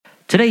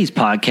Today's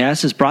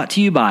podcast is brought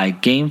to you by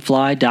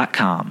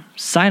Gamefly.com.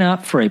 Sign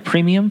up for a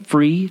premium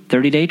free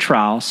 30-day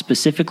trial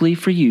specifically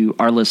for you,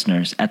 our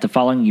listeners, at the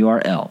following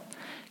URL.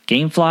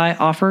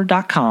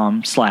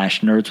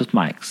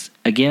 Gameflyoffer.com/nerdswithmics.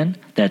 Again,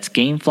 that's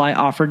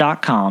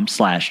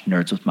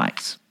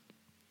Gameflyoffer.com/nerdswithmics.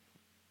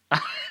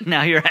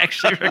 Now you're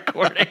actually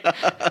recording.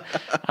 I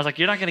was like,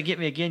 you're not going to get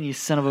me again, you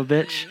son of a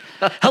bitch.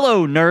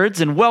 Hello,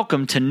 nerds, and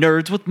welcome to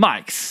Nerds with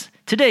Mics.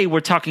 Today we're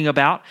talking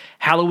about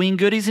Halloween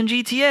goodies in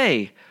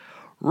GTA.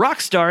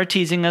 Rockstar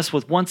teasing us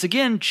with, once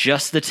again,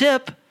 just the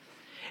tip.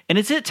 And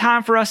is it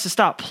time for us to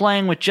stop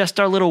playing with just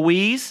our little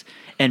Wiis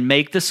and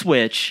make the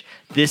switch?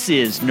 This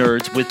is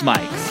Nerds with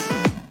Mics.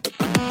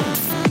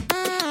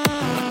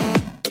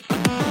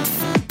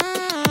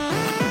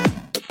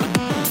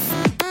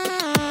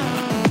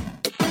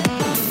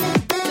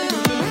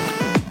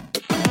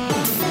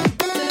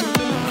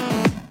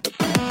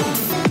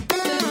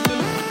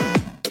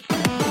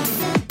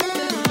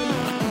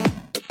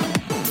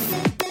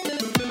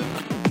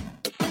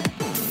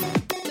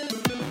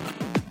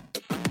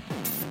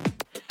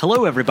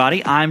 Hello,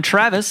 everybody. I'm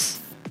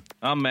Travis.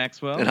 I'm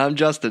Maxwell. And I'm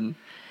Justin.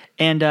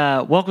 And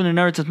welcome to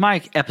Nerds with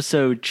Mike,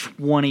 episode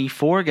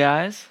 24,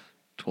 guys.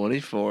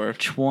 24.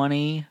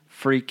 20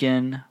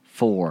 freaking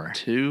 4.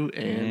 2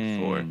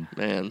 and 4.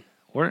 Man.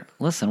 We're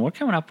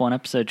coming up on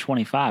episode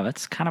 25.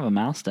 That's kind of a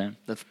milestone.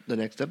 That's the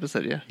next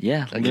episode, yeah.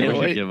 Yeah. I We can't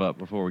should wait. give up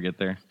before we get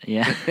there.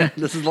 Yeah.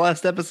 This is the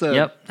last episode.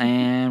 Yep.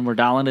 And we're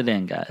dialing it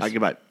in, guys. All right,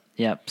 goodbye.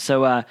 Yep.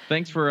 So,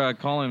 Thanks for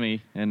calling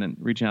me and then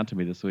reaching out to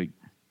me this week.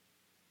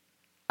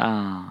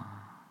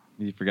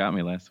 You forgot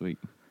me last week.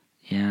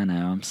 yeah, I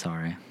know. I'm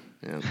sorry.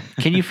 Yeah.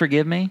 Can you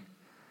forgive me?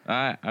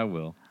 I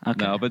will.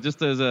 Okay. No, but just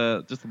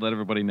to let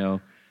everybody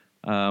know,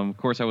 of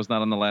course I was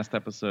not on the last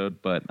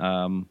episode, but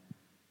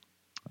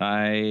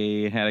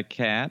I had a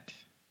cat,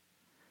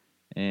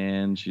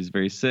 and she's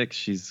very sick.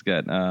 She's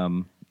got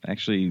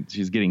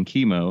she's getting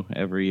chemo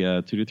every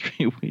 2 to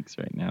 3 weeks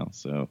right now.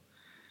 So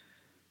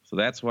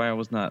that's why I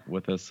was not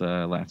with us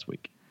last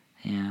week.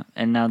 Yeah.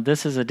 And now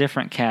this is a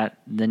different cat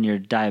than your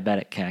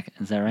diabetic cat.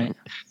 Is that right?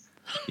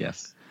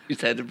 Yes. You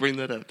just had to bring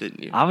that up,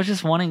 didn't you? I was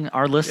just wanting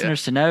our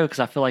listeners to know because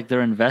I feel like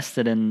they're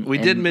invested in. We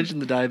did mention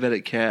the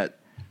diabetic cat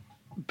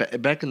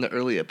back in the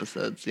early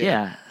episodes.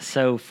 Yeah.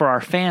 So for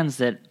our fans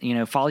that,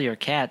 follow your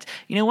cats,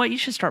 you know what? You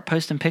should start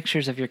posting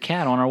pictures of your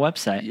cat on our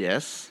website.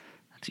 Yes.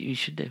 That's what you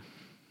should do.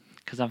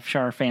 Because I'm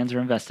sure our fans are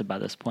invested by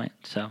this point.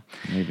 So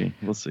Maybe.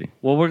 We'll see.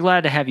 Well, we're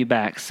glad to have you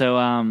back.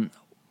 So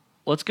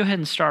let's go ahead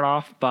and start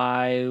off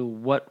by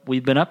what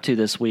we've been up to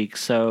this week.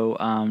 So,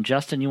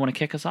 Justin, you want to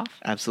kick us off?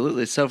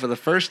 Absolutely. So for the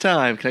first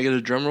time, can I get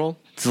a drum roll?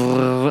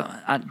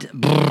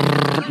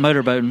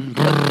 Motorboating.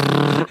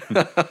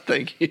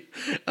 Thank you.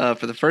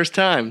 For the first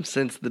time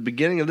since the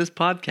beginning of this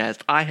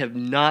podcast, I have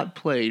not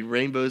played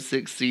Rainbow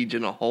Six Siege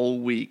in a whole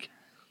week.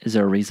 Is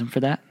there a reason for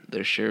that?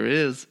 There sure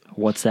is.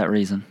 What's that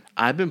reason?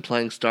 I've been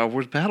playing Star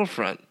Wars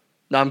Battlefront.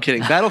 No, I'm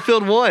kidding.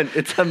 Battlefield 1.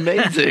 It's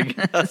amazing.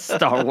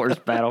 Star Wars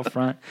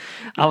Battlefront.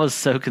 I was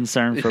so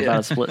concerned for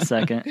about a split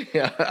second.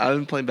 Yeah, I've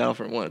been playing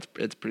Battlefront 1.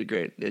 It's pretty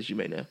great, as you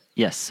may know.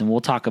 Yes, and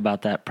we'll talk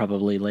about that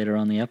probably later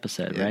on the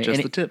episode, Yeah, right?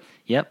 just the tip.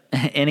 Yep.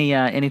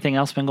 Anything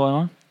else been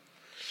going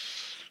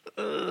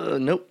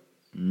on? Nope.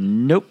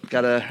 Nope.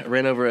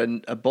 Ran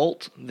over a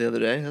bolt the other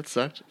day. That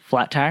sucked.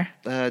 Flat tire?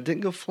 Didn't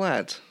go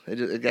flat.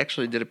 It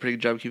actually did a pretty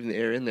good job keeping the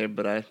air in there,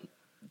 but I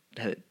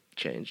had it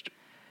changed.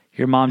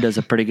 Your mom does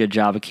a pretty good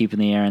job of keeping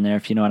the air in there,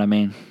 if you know what I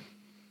mean.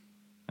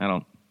 I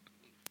don't.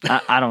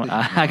 I don't.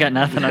 I got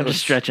nothing. I'm just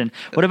stretching.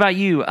 What about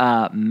you,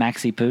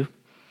 Maxi Poo?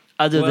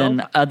 Other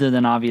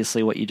than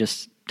obviously what you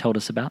just told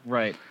us about.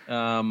 Right.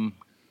 Something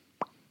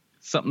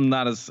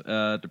not as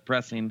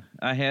depressing.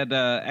 I had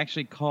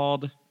actually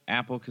called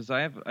Apple because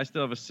I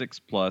still have a 6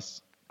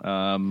 Plus.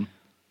 The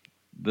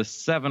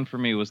 7 for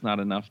me was not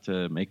enough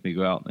to make me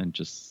go out and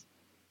just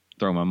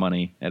throw my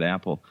money at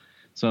Apple.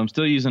 So I'm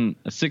still using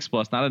a 6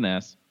 Plus, not an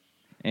S.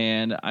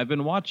 And I've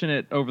been watching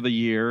it over the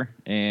year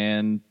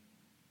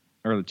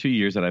or the 2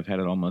 years that I've had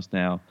it almost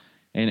now,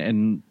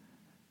 and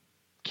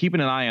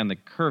keeping an eye on the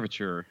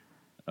curvature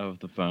of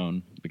the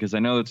phone because I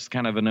know it's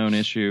kind of a known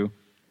issue.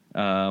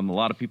 A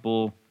lot of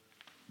people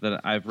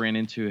that I've ran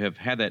into have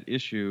had that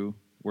issue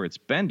where it's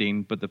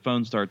bending, but the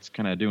phone starts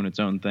kind of doing its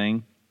own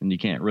thing, and you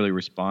can't really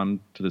respond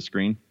to the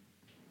screen.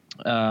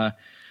 So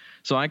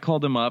I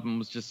called them up and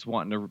was just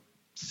wanting to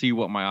see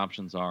what my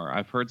options are.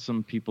 I've heard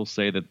some people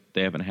say that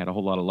they haven't had a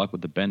whole lot of luck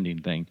with the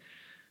bending thing.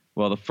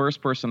 Well, the first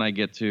person I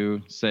get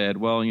to said,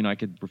 well, I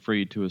could refer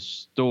you to a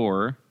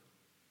store,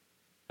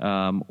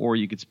 or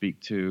you could speak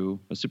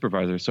to a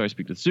supervisor. So I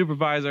speak to the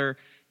supervisor,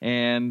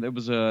 and it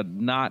was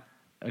not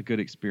a good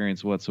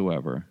experience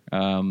whatsoever.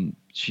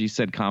 She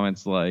said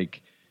comments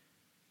like,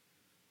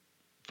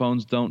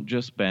 phones don't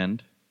just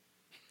bend,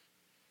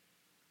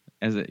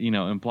 as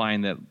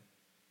implying that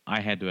I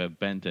had to have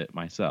bent it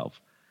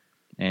myself.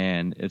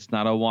 And it's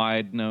not a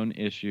wide known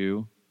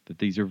issue, that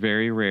these are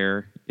very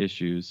rare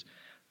issues.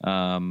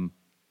 And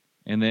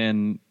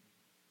then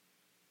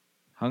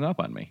hung up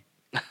on me.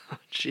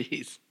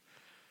 Jeez.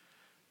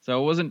 So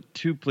I wasn't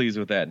too pleased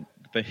with that.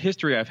 the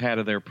history I've had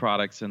of their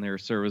products and their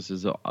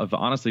services have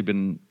honestly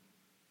been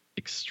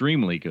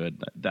extremely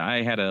good.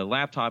 I had a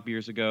laptop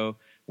years ago,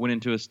 went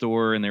into a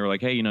store, and they were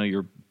like, hey,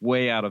 you're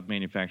way out of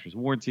manufacturer's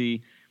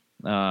warranty.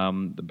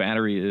 The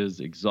battery is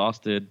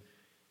exhausted,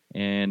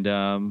 and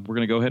we're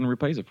going to go ahead and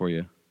replace it for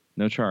you.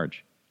 No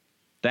charge.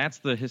 That's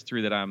the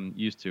history that I'm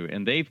used to,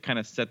 and they've kind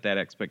of set that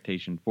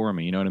expectation for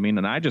me, you know what I mean?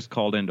 And I just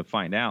called in to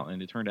find out, and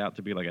it turned out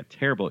to be like a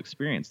terrible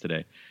experience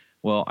today.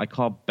 Well, I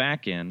called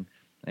back in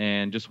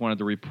and just wanted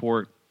to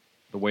report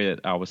the way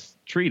that I was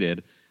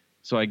treated.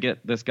 So I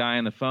get this guy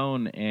on the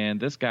phone, and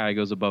this guy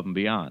goes above and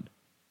beyond.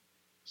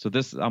 So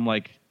I'm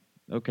like,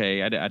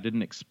 okay, I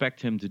didn't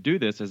expect him to do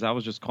this, as I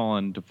was just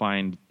calling to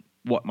find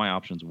what my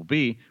options will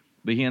be.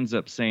 But he ends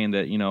up saying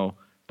that,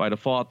 by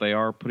default, they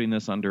are putting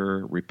this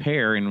under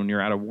repair, and when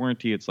you're out of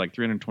warranty, it's like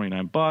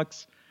 $329.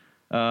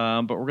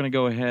 But we're going to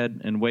go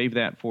ahead and waive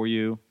that for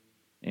you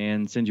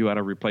and send you out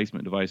a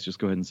replacement device. Just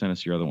go ahead and send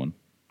us your other one.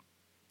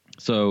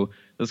 So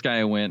this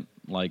guy went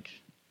like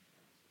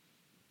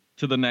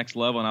to the next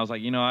level, and I was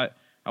like,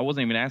 I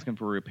wasn't even asking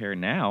for a repair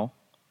now,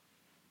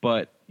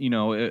 but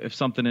if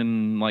something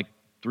in like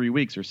 3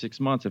 weeks or 6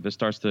 months, if it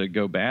starts to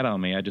go bad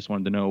on me, I just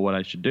wanted to know what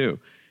I should do.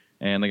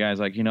 And the guy's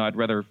like, I'd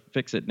rather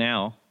fix it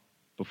now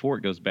before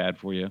it goes bad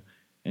for you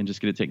and just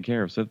get it taken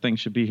care of. So the thing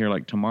should be here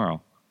like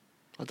tomorrow.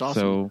 That's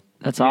awesome. So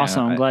That's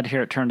awesome. I'm glad to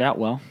hear it turned out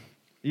well.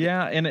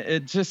 Yeah, and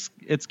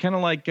it's kind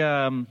of like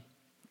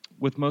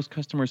with most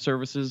customer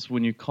services,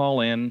 when you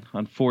call in,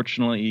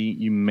 unfortunately,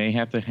 you may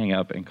have to hang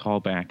up and call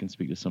back and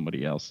speak to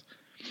somebody else.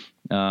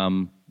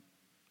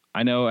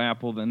 I know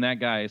Apple, and that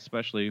guy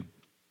especially,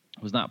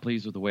 was not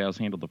pleased with the way I was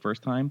handled the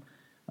first time.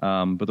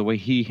 But the way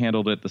he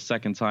handled it the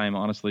second time,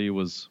 honestly,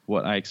 was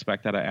what I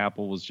expect out of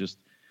Apple, was just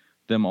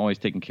them always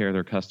taking care of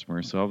their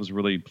customers. So I was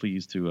really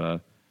pleased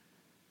to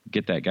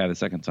get that guy the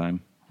second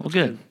time. Well,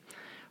 good.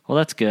 Well,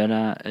 that's good.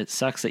 It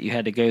sucks that you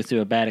had to go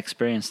through a bad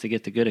experience to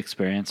get the good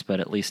experience, but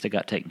at least it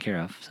got taken care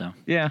of. So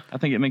yeah, I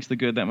think it makes the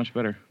good that much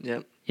better.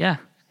 Yep. Yeah,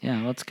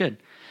 well, that's good.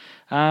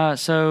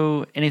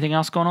 So anything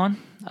else going on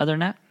other than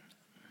that?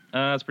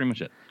 That's pretty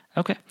much it.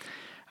 Okay.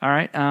 All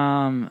right.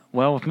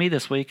 Well, with me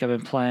this week, I've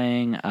been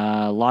playing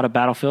a lot of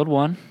Battlefield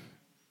 1.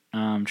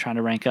 Trying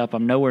to rank up.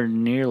 I'm nowhere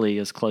nearly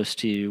as close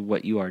to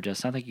what you are,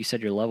 Justin. I think you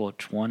said you're level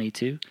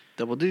 22.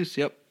 Double deuce,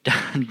 yep.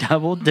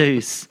 Double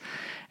deuce.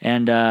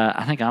 And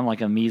I think I'm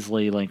like a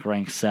measly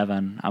rank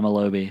 7. I'm a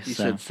lowbie. You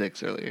said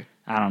 6 earlier.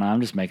 I don't know.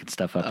 I'm just making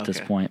stuff up at this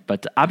point.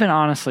 But I've been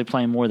honestly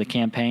playing more of the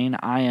campaign.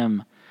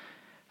 I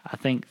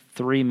think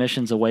 3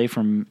 missions away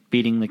from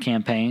beating the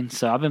campaign.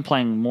 So I've been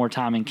playing more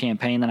time in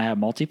campaign than I have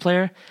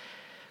multiplayer.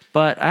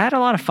 But I had a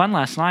lot of fun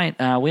last night.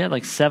 We had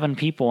like 7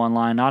 people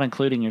online, not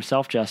including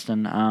yourself,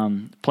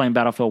 Justin, playing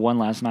Battlefield 1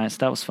 last night. So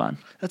that was fun.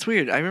 That's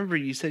weird. I remember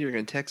you said you were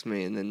going to text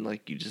me, and then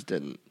you just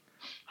didn't.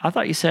 I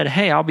thought you said,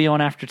 hey, I'll be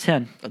on after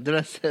 10. Oh, did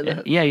I say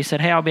that? Yeah, you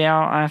said, hey, I'll be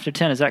out after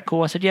 10. Is that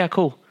cool? I said, yeah,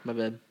 cool. My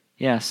bad.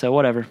 Yeah, so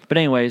whatever. But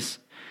anyways,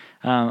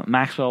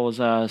 Maxwell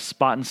was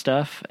spotting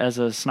stuff as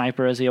a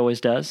sniper, as he always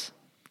does.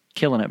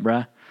 Killing it,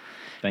 bruh.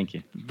 Thank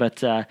you.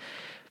 But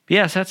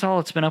yes, that's all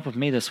that's been up with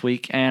me this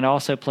week. And I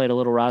also played a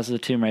little Rise of the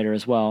Tomb Raider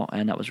as well,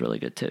 and that was really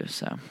good too.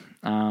 So,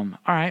 all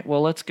right,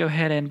 well, let's go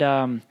ahead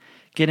and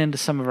get into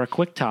some of our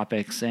quick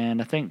topics.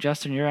 And I think,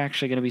 Justin, you're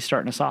actually going to be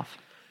starting us off.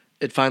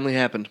 It finally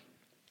happened.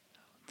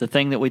 The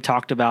thing that we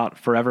talked about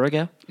forever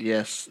ago?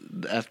 Yes,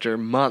 after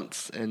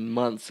months and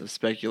months of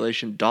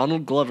speculation,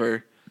 Donald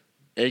Glover,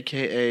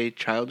 a.k.a.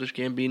 Childish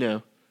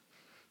Gambino,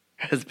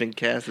 has been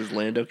cast as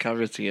Lando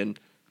Calrissian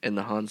in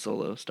the Han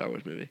Solo Star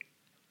Wars movie.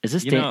 Is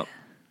this Go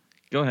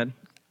ahead.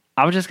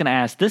 I was just going to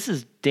ask, this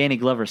is Danny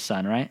Glover's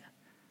son, right?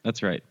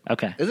 That's right.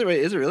 Okay. Is it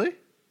really?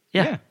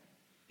 Yeah.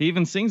 He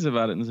even sings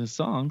about it in his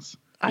songs.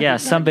 Yeah,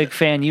 some big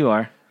fan you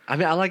are. I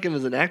mean, I like him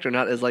as an actor,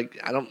 not as I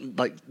don't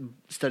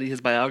study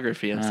his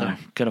biography. I'm sorry.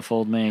 Could have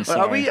fooled me. But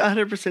are we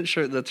 100%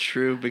 sure that's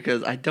true?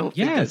 Because I don't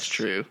think that's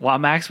true. While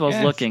Maxwell's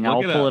looking,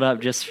 I'll pull it up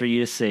just for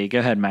you to see. Go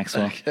ahead,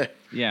 Maxwell. Okay.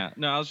 Yeah.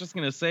 No, I was just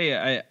going to say,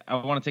 I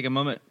want to take a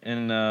moment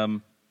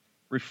and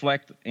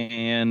reflect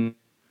and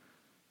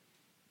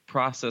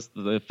process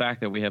the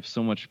fact that we have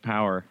so much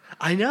power.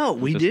 I know,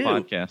 we this do.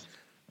 Podcast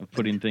of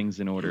putting things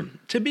in order.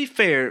 To be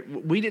fair,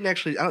 we didn't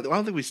actually. I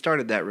don't think we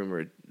started that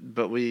rumor,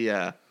 but we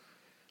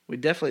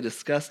definitely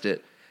discussed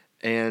it,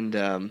 and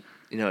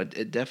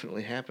it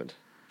definitely happened.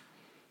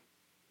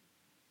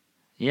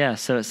 Yeah.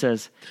 So it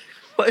says.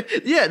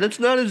 What? Yeah, that's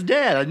not his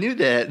dad. I knew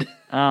that.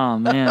 Oh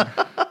man.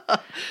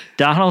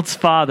 Donald's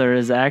father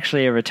is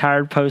actually a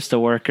retired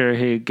postal worker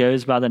who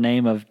goes by the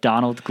name of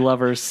Donald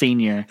Glover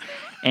Sr.,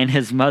 and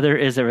his mother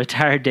is a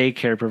retired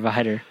daycare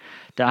provider.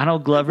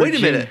 Donald Glover Wait a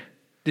minute.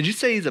 Did you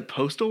say he's a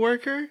postal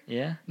worker?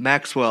 Yeah.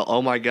 Maxwell,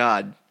 oh my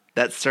God.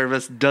 That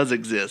service does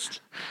exist.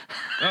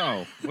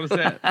 Oh, what is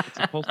that? It's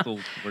a postal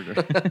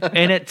worker.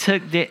 And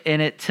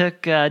it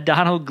took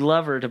Donald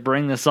Glover to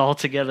bring this all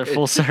together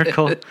full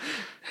circle.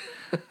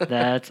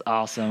 That's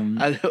awesome.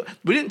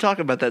 We didn't talk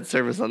about that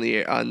service on the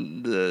air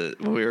when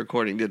we were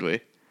recording, did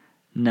we?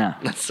 No.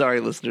 Sorry,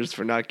 listeners,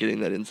 for not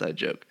getting that inside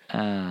joke.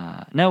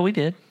 No, we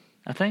did.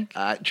 I think.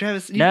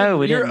 Travis, No,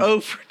 we you're didn't. 0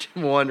 for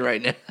 1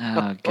 right now.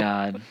 Oh,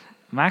 God.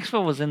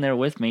 Maxwell was in there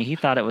with me. He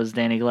thought it was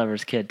Danny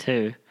Glover's kid,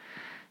 too.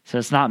 So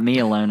it's not me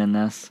alone in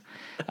this.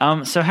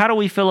 So how do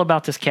we feel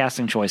about this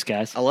casting choice,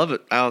 guys? I love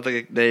it. I don't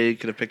think they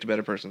could have picked a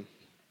better person.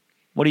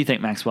 What do you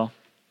think, Maxwell?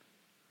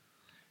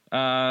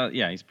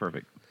 Yeah, he's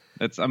perfect.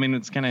 It's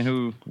kind of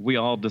who we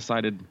all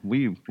decided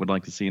we would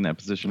like to see in that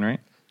position, right?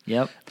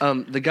 Yep.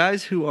 The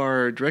guys who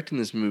are directing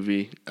this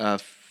movie,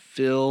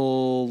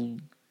 Phil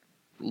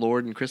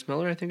Lord and Chris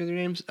Miller, I think are their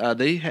names.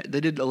 They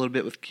did a little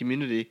bit with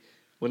Community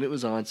when it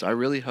was on, so I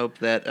really hope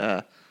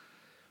that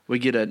we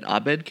get an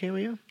Abed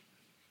cameo.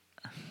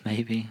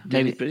 Maybe.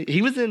 But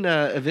he was in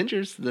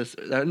Avengers. He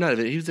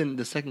was in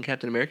the second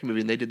Captain America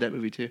movie, and they did that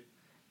movie too.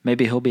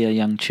 Maybe he'll be a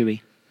young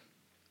Chewie.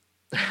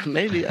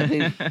 Maybe. I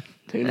mean,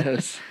 who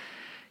knows?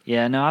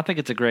 Yeah, no, I think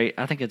it's a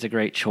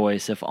great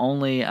choice. If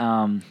only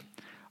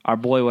our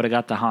boy would have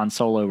got the Han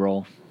Solo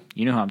role.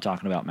 You know who I'm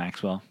talking about,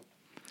 Maxwell.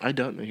 I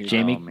don't know who.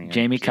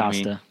 Jamie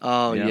Costa.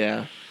 Oh, Yep.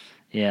 yeah.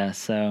 Yeah,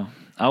 so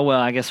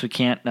I guess we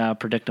can't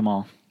predict them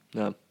all.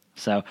 No.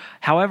 So,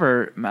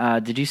 however,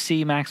 did you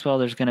see, Maxwell?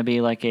 There's going to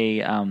be like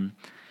a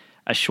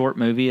short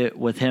movie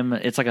with him.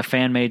 It's like a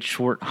fan-made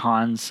short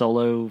Han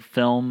Solo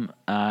film,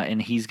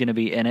 and he's going to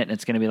be in it. And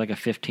it's going to be like a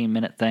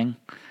 15-minute thing.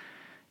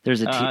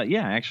 There's a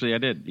yeah, actually, I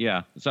did.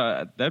 Yeah,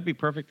 so that'd be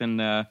perfect.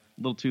 And a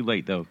little too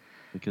late though,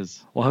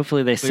 because well,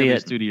 hopefully they see clearly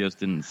it. studios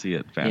didn't see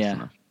it fast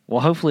enough. Well,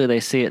 hopefully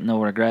they see it and they'll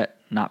regret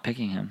not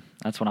picking him.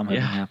 That's what I'm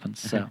hoping Yeah. happens.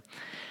 So,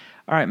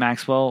 all right,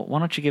 Maxwell, why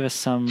don't you give us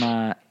some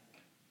of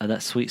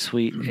that sweet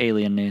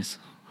alien news?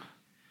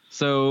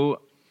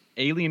 So,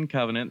 Alien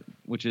Covenant,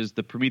 which is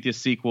the Prometheus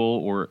sequel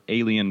or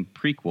Alien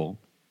prequel,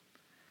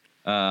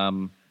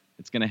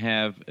 it's going to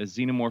have a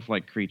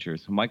xenomorph-like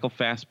creatures. Michael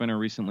Fassbender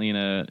recently in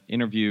an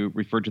interview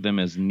referred to them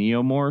as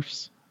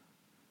neomorphs,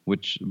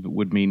 which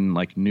would mean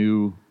like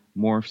new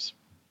morphs,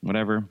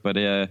 whatever.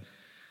 But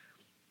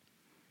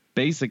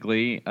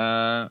basically,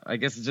 I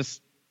guess it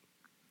just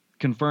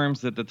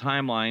confirms that the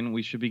timeline,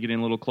 we should be getting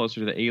a little closer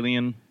to the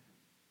Alien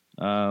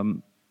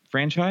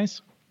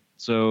franchise.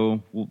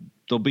 So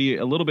they'll be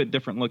a little bit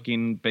different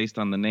looking based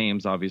on the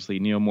names, obviously,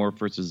 neomorph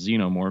versus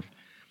xenomorph.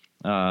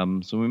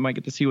 So we might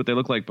get to see what they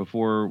look like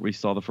before we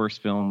saw the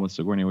first film with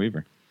Sigourney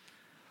Weaver.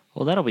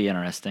 Well, that'll be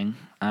interesting.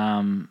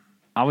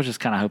 I was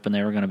just kind of hoping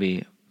they were going to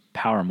be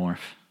Power Morph.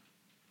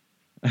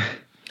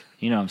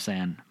 You know what I'm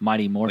saying?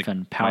 Mighty Morphin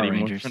Like Power Mighty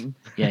Rangers. Morphin?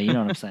 Yeah, you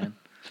know what I'm saying?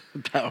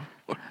 Power.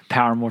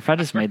 Power Morph. I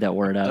just made that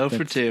word up. 0 for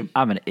It's- 2.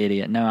 I'm an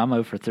idiot. No, I'm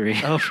 0 for 3.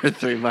 0 for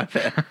 3, my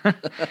bad.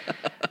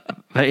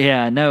 But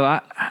yeah, no,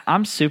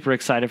 I'm super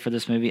excited for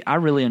this movie. I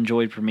really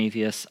enjoyed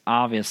Prometheus.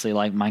 Obviously,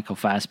 like Michael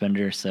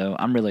Fassbender, so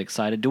I'm really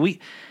excited.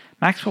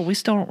 Maxwell? We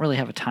still don't really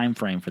have a time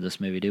frame for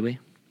this movie, do we?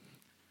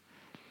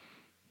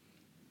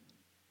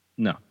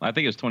 No, I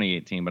think it was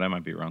 2018, but I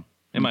might be wrong.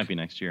 It might be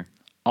next year.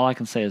 All I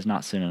can say is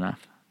not soon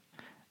enough.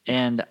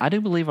 And I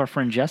do believe our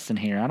friend Justin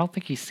here, I don't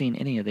think he's seen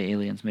any of the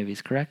Aliens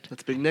movies, correct?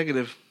 That's a big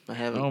negative. I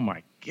haven't. Oh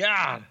my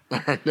God.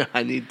 No,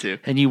 I need to.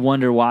 And you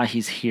wonder why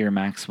he's here,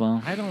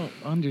 Maxwell. I don't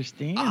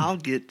understand. I'll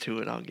get to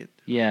it.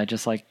 Yeah,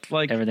 just like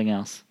everything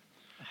else.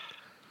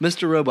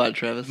 Mr. Robot,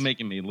 Travis.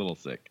 Making me a little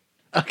sick.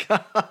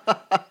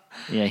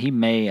 Yeah, he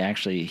may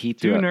actually. He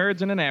Two threw up.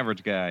 nerds and an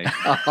average guy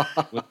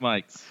with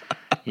mics.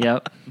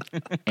 Yep.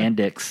 And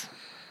dicks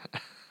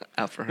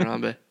Out for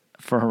Harambe.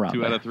 for Harambe.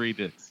 2 out of 3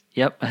 dicks.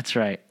 Yep, that's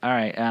right. All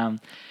right.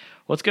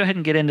 Let's go ahead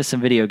and get into some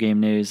video game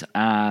news. When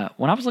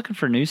I was looking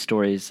for news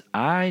stories,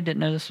 I didn't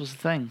know this was a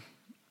thing.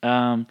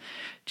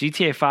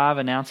 GTA 5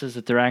 announces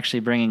that they're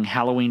actually bringing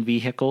Halloween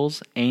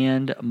vehicles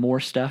and more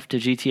stuff to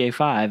GTA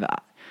 5.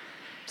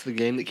 It's the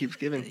game that keeps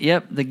giving.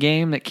 Yep, the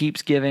game that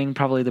keeps giving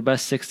probably the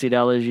best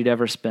 $60 you'd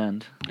ever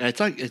spend.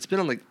 It's been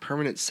on like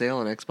permanent sale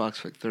on Xbox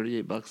for like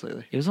 $38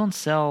 lately. It was on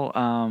sale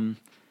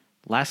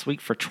last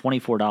week for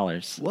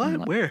 $24.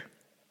 What? Where?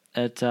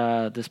 At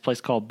this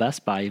place called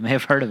Best Buy. You may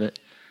have heard of it.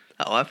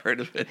 Oh, I've heard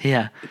of it.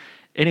 Yeah.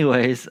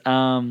 Anyways,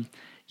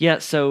 yeah,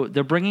 so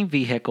they're bringing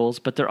vehicles,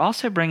 but they're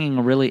also bringing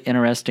a really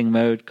interesting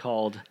mode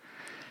called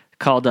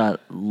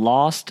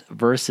Lost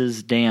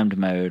versus Damned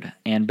mode.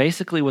 And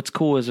basically what's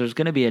cool is there's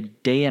going to be a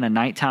day and a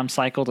nighttime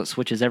cycle that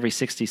switches every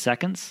 60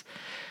 seconds.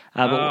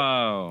 I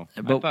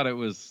but- thought it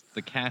was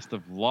the cast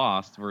of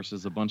Lost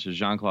versus a bunch of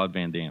Jean-Claude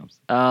Van Dammes.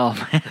 Oh,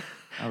 man.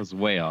 I was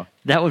way off.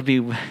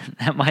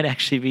 That might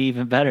actually be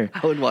even better.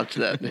 I would watch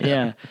that.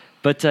 Yeah.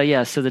 But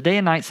yeah, so the day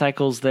and night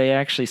cycles, they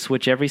actually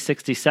switch every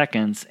 60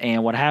 seconds.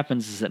 And what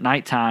happens is at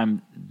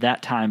nighttime,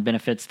 that time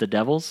benefits the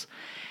devils.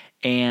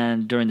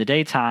 And during the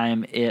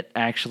daytime, it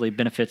actually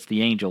benefits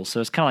the angels.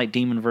 So it's kind of like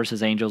demon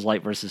versus angels,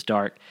 light versus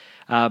dark.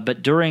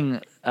 But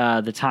during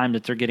the time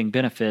that they're getting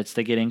benefits,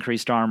 they get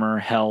increased armor,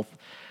 health,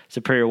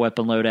 superior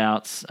weapon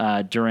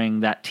loadouts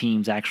during that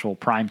team's actual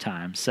prime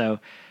time. So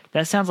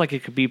that sounds like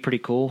it could be pretty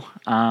cool.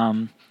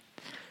 You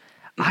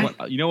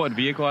know what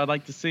vehicle I'd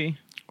like to see?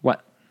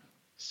 What?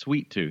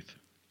 Sweet Tooth.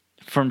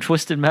 from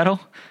Twisted Metal.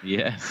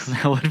 Yes.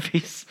 That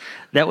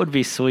would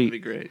be sweet. That'd be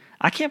great.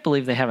 I can't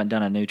believe they haven't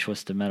done a new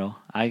Twisted Metal.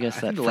 I guess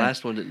I think the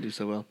last one didn't do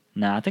so well.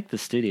 No, I think the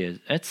studio.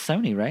 It's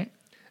Sony, right?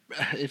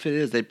 If it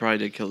is, they probably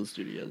did kill the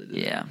studio. They did.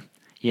 Yeah.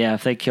 Yeah,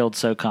 if they killed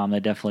SOCOM, they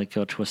definitely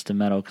killed Twisted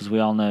Metal because we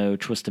all know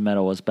Twisted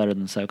Metal was better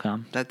than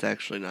SOCOM. That's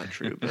actually not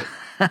true.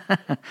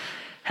 But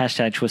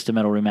Hashtag Twisted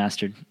Metal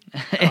Remastered.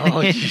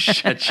 oh, you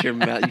shut your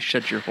mouth! You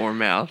shut your whore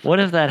mouth.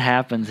 What if that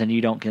happens and you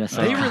don't get a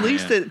They SOCOM?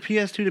 released it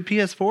PS2 to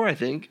PS4, I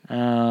think.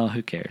 Oh,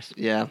 who cares?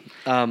 Yeah.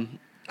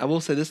 I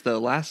will say this though.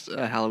 Last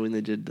Halloween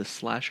they did the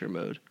slasher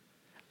mode.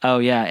 Oh,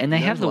 yeah, and they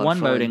That have was the a lot one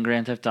of mode fun. in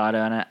Grand Theft Auto,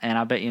 and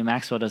I bet you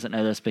Maxwell doesn't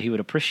know this, but he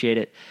would appreciate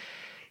it.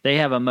 They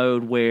have a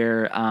mode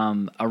where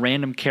a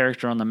random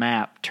character on the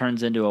map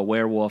turns into a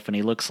werewolf, and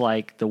he looks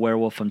like the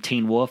werewolf from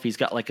Teen Wolf. He's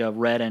got like a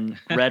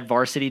red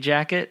varsity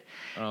jacket,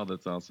 Oh,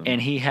 that's awesome.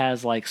 and he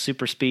has like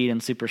super speed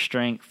and super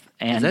strength.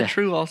 And Is that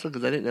true also?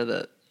 Because I didn't know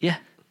that. Yeah.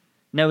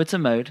 No, it's a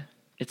mode.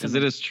 Is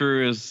it as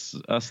true as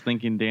us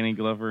thinking Danny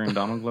Glover and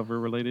Donald Glover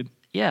related?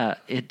 Yeah,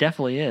 it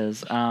definitely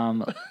is.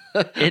 Are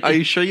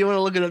you sure you want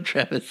to look it up,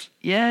 Travis?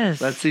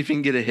 Yes. Let's see if you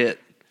can get a hit.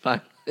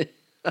 Finally.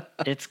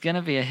 It's going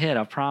to be a hit,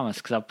 I promise,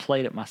 because I've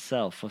played it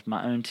myself with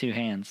my own two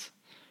hands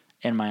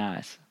and my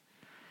eyes.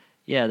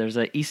 Yeah, there's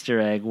an Easter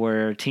egg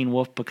where Teen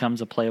Wolf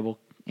becomes a playable...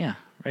 Yeah,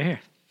 right here.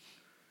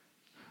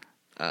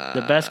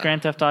 The best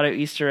Grand Theft Auto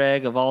Easter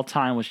egg of all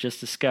time was just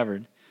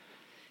discovered.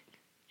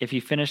 If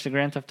you finished the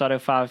Grand Theft Auto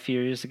 5 a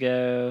few years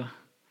ago...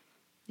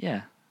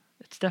 Yeah,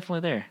 it's definitely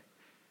there.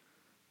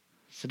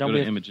 So don't Go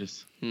to be...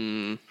 images.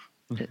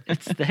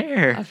 It's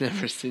there. I've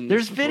never seen this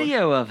There's before.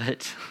 video of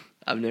it.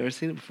 I've never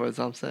seen it before, that's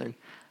all I'm saying.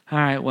 All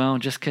right, well,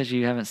 just because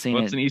you haven't seen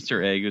Well, it... it's an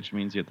Easter egg, which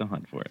means you have to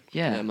hunt for it.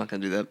 Yeah, I'm not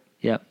going to do that.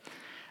 Yep.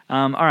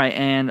 All right,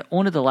 and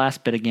on to the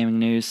last bit of gaming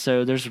news.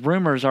 So there's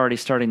rumors already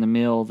starting to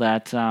mill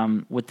that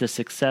with the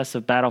success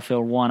of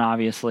Battlefield 1,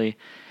 obviously,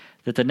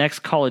 that the next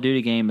Call of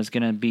Duty game is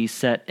going to be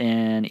set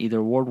in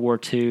either World War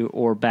II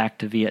or back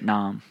to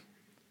Vietnam.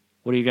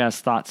 What are you guys'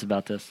 thoughts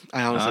about this?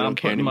 I honestly I'm don't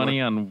care putting anymore.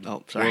 money on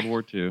Oh, sorry. World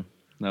War II.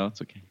 No,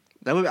 it's okay.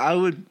 I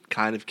would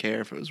kind of care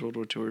if it was World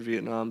War II or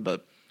Vietnam,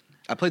 but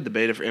I played the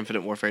beta for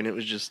Infinite Warfare, and it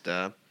was just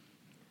a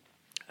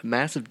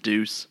massive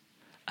deuce.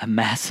 A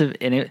massive...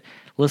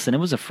 Listen, it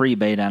was a free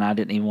beta, and I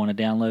didn't even want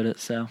to download it,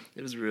 so...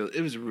 It was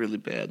really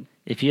bad.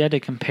 If you had to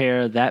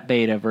compare that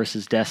beta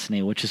versus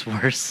Destiny, which is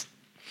worse...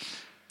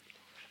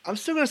 I'm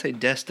still going to say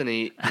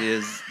Destiny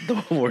is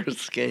the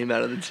worst game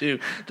out of the two.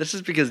 That's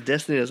just because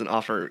Destiny doesn't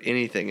offer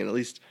anything, and at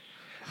least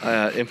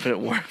Infinite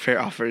Warfare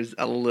offers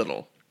a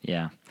little.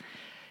 Yeah.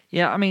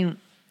 Yeah, I mean,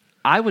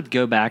 I would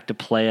go back to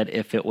play it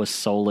if it was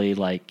solely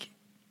like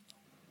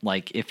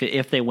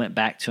if they went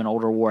back to an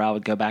older war, I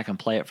would go back and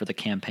play it for the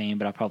campaign,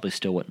 but I probably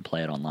still wouldn't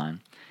play it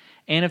online.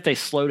 And if they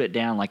slowed it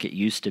down like it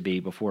used to be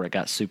before it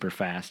got super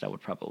fast, I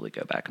would probably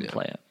go back and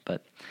play it.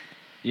 But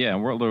Yeah,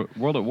 World at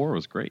War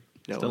was great.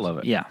 Yeah, it Still was. love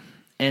it. yeah.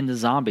 And the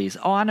zombies.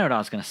 Oh, I know what I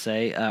was going to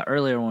say.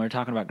 Earlier when we were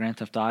talking about Grand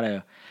Theft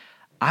Auto,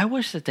 I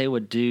wish that they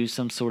would do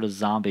some sort of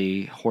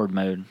zombie horde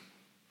mode.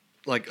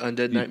 Like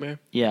Undead Nightmare?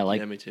 Yeah, like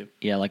Yeah, me too.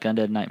 Yeah, like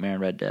Undead Nightmare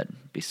and Red Dead.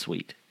 Be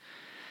sweet.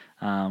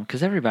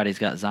 Because everybody's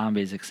got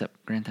zombies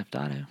except Grand Theft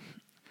Auto.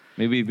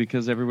 Maybe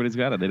because everybody's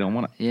got it, they don't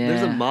want it. Yeah.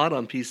 There's a mod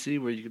on PC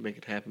where you can make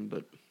it happen,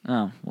 but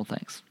Oh, well,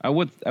 thanks. I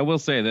will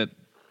say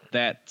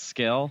that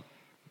scale,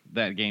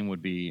 that game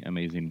would be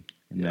amazing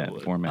in Yeah, it that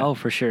would. format. Oh,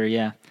 for sure,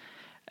 yeah.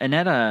 And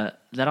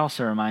that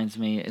also reminds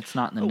me, it's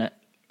not in the net.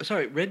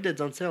 sorry, Red Dead's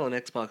on sale on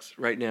Xbox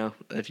right now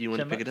if you want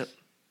to $10? pick it up.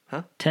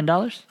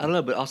 $10? I don't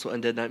know, but also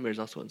Undead Nightmare is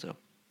also on sale.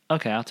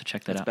 Okay, I'll have to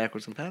check that It's out.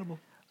 backwards compatible.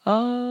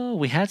 Oh,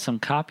 we had some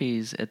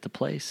copies at the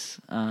place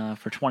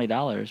for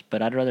 $20,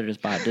 but I'd rather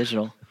just buy it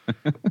digital.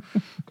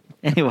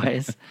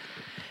 Anyways,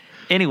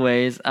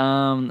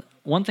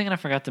 one thing I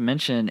forgot to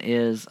mention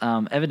is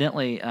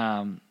evidently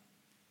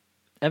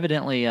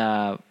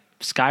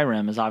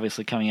Skyrim is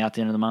obviously coming out at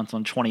the end of the month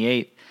on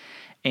 28th,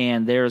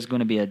 and there's going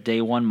to be a day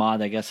one mod.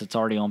 I guess it's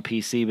already on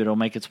PC, but it'll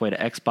make its way to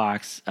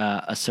Xbox,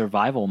 a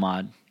survival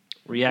mod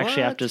where you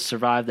actually have What? to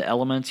survive the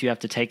elements. You have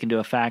to take into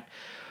effect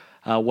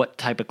what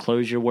type of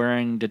clothes you're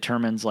wearing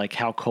determines like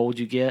how cold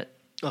you get.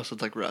 Oh, so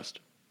it's like Rust.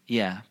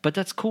 Yeah, but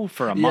that's cool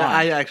for a Yeah, mod.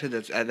 I actually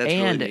that's really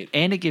and neat.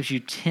 and it gives you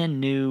 10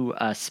 new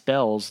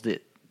spells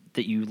that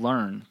you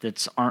learn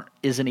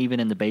isn't even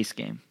in the base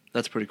game.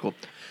 That's pretty cool.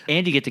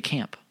 And you get to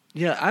camp.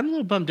 Yeah, I'm a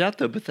little bummed out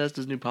though.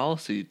 Bethesda's new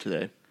policy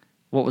today: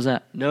 What was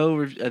that?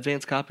 no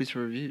advanced copies for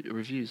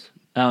reviews.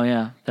 Oh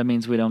yeah, that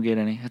means we don't get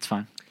any. It's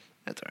fine.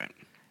 That's all right.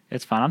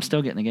 It's fine. I'm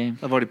still getting the game.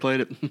 I've already played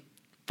it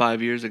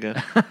 5 years ago.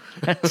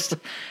 That's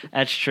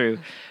true.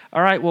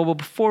 All right. Well,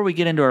 before we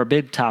get into our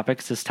big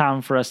topics, it's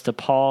time for us to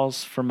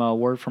pause from a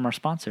word from our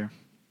sponsor.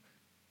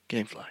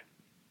 GameFly.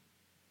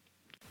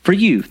 For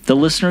you, the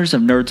listeners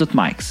of Nerds with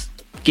Mics,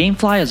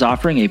 GameFly is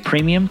offering a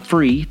premium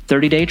free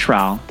 30-day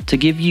trial to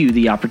give you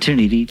the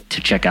opportunity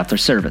to check out their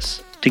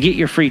service. To get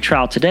your free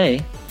trial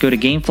today, go to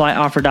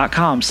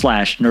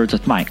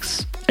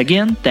gameflyoffer.com/nerdswithmics.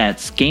 Again,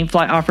 that's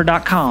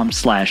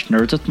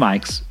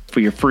gameflyoffer.com/nerdswithmics for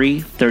your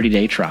free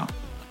 30-day trial.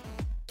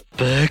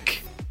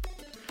 Back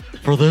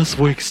For this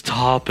week's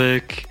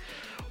topic,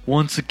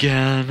 once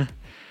again,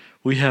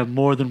 we have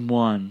more than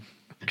one.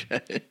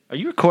 Okay. Are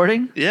you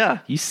recording? Yeah.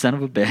 You son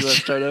of a You want to bitch.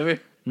 start over?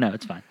 No,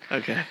 it's fine.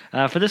 Okay.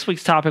 For this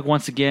week's topic,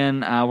 once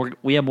again,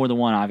 we have more than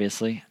one,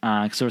 obviously,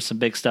 because there was some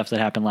big stuff that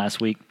happened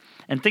last week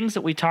and things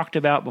that we talked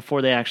about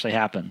before they actually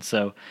happened.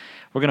 So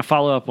we're going to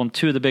follow up on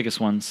two of the biggest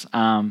ones.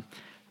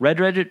 Red.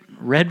 Red.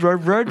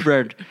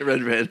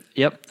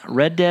 Yep.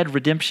 Red Dead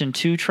Redemption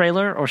 2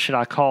 trailer, or should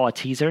I call a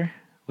teaser?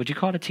 Would you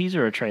call it a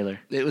teaser or a trailer?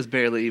 It was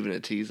barely even a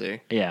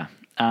teaser. Yeah.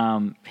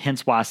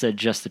 Hence why I said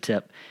just the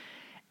tip.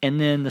 And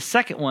then the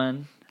second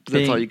one.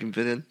 That's all you can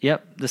fit in?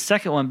 Yep. The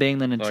second one being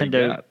the all you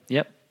Nintendo. got.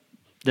 Yep.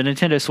 The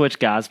Nintendo Switch,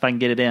 guys, if I can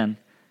get it in.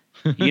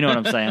 You know what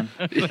I'm saying.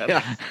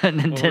 Yeah.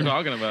 What we're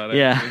talking about.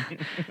 Yeah.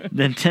 actually.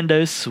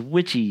 Nintendo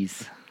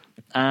Switchies.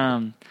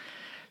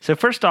 So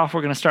first off,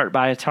 we're going to start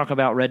by talking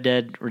about Red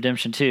Dead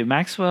Redemption 2.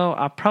 Maxwell,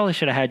 I probably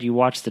should have had you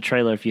watch the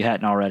trailer if you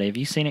hadn't already. Have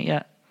you seen it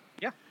yet?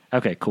 Yeah.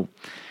 Okay, cool.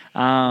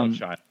 One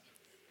shot.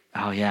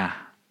 Oh, yeah.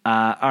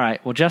 All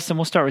right. Well, Justin,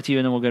 we'll start with you,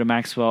 and then we'll go to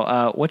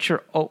Maxwell.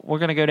 We're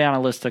going to go down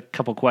a list of a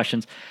couple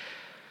questions.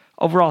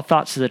 Overall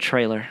thoughts of the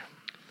trailer?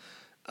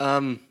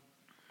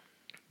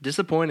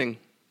 Disappointing.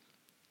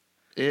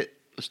 It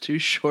was too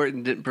short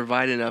and didn't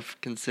provide enough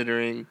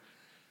considering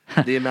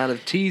the amount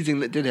of teasing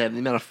that did have, the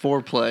amount of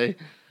foreplay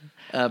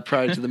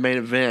prior to the main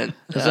event.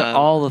 Those are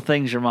all the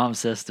things your mom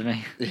says to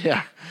me.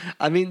 Yeah.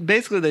 I mean,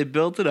 basically they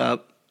built it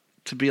up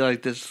to be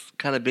like this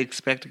kind of big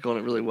spectacle,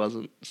 and it really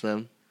wasn't.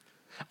 So,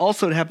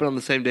 also it happened on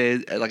the same day,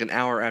 like an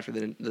hour after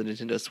the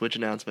Nintendo Switch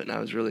announcement, and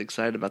I was really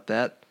excited about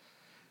that.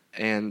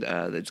 And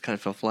they just kind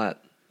of fell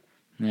flat.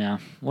 Yeah.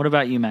 What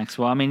about you,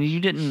 Maxwell? I mean, you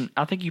didn't.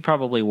 I think you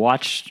probably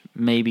watched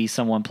maybe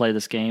someone play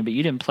this game, but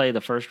you didn't play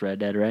the first Red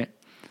Dead, right?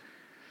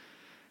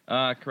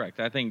 Correct.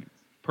 I think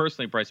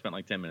personally, probably spent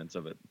like 10 minutes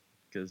of it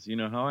because you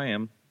know how I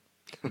am.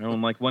 I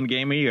own like one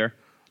game a year.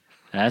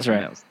 That's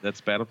right. That's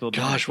Battlefield.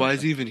 Gosh, why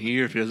is he even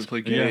here if he doesn't play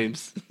Yeah.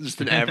 games?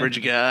 Just an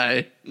average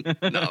guy.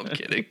 No, I'm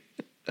kidding.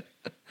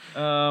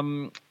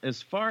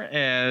 As far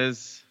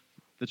as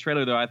the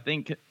trailer, though, I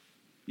think,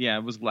 yeah,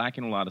 it was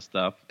lacking a lot of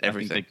stuff.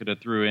 Everything. I think they could have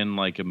threw in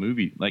like a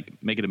movie, like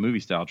make it a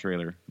movie style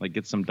trailer, like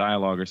get some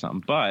dialogue or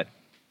something. But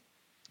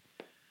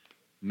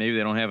maybe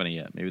they don't have any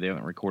yet. Maybe they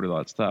haven't recorded all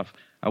that stuff.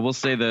 I will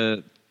say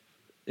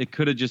it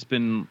could have just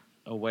been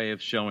a way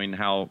of showing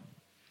how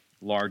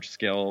large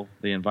scale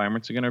the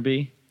environments are going to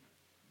be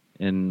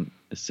and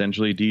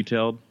essentially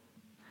detailed.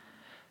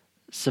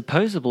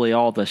 Supposedly,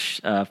 all the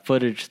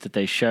footage that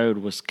they showed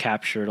was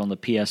captured on the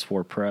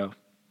PS4 Pro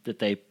that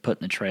they put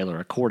in the trailer,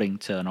 according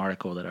to an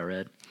article that I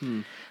read.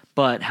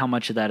 But how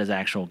much of that is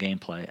actual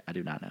gameplay, I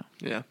do not know.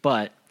 Yeah.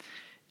 But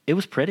it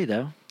was pretty,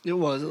 though. It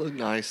was. It looked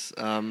nice.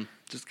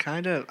 Just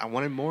kind of, I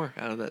wanted more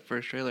out of that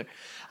first trailer.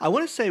 I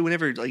want to say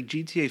whenever like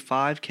GTA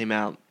 5 came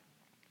out,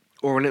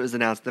 or when it was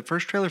announced, the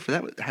first trailer for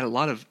that had a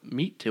lot of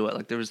meat to it.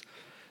 Like there was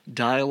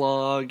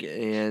dialogue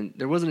and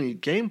there wasn't any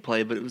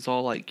gameplay, but it was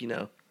all like,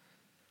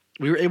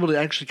 we were able to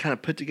actually kind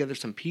of put together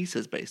some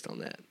pieces based on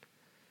that.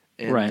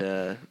 And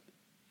Right.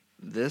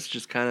 This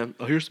just kind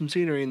of, here's some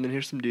scenery and then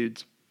here's some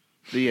dudes.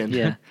 The end.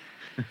 Yeah.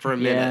 For a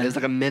minute. Yeah. It was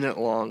like a minute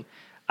long.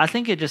 I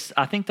think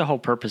the whole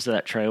purpose of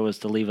that trailer was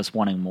to leave us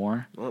wanting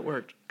more. Well, it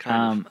worked.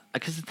 Kind of.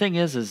 Because the thing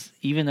is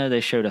even though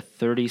they showed a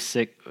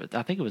 36,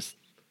 I think it was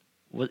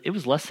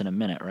less than a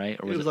minute, right?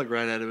 Or It was like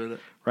right out of it.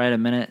 right a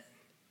minute?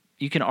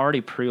 You can already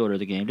pre-order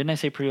the game. Didn't I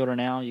say pre-order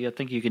now? I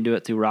think you can do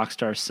it through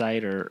Rockstar's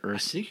site or I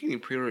think you can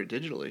pre-order it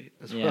digitally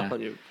as Yeah. well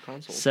on your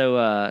console.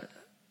 so.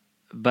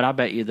 But I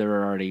bet you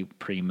they're already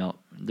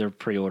they're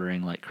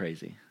pre-ordering like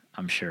crazy.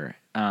 I'm sure.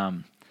 All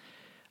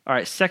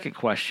right, second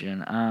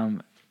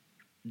question.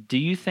 Do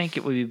you think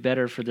it would be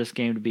better for this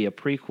game to be a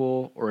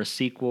prequel or a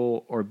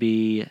sequel or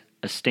be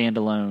a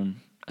standalone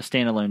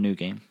new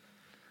game?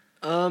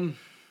 I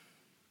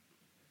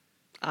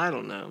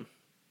don't know.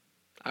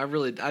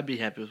 I'd be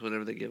happy with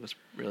whatever they give us.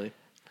 Really,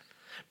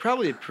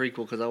 probably a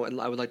prequel because I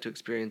would like to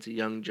experience a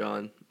young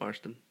John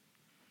Marston.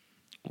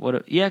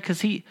 Yeah,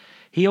 because he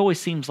always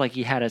seems like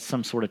he had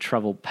some sort of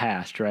troubled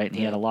past, right? And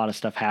he had a lot of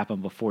stuff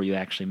happen before you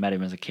actually met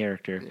him as a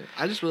character. Yeah.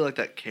 I just really like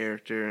that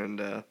character, and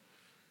and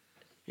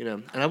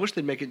I wish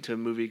they'd make it into a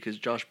movie because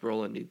Josh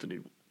Brolin needs a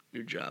new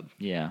job.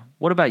 Yeah.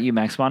 What about you,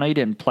 Max? Well, I know you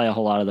didn't play a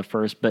whole lot of the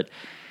first, but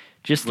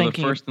just Well,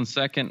 thinking. the first and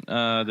second,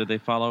 did they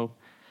follow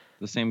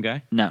the same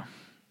guy? No.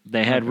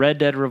 They had Red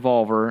Dead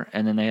Revolver,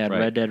 and then they had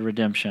Right. Red Dead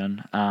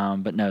Redemption,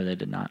 but no, they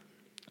did not.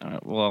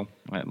 Well,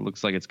 it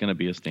looks like it's going to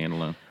be a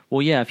standalone.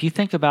 Well, yeah, if you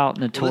think about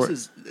Well,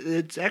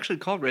 it's actually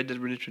called Red Dead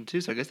Redemption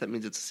 2, so I guess that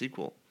means it's a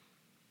sequel.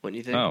 Wouldn't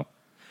you think? Oh,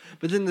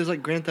 But then there's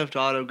like Grand Theft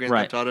Auto,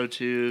 Right. Theft Auto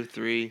 2,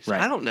 3. So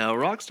Right. I don't know.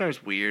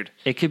 Rockstar's weird.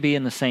 it could be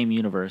in the same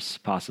universe,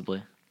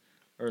 possibly.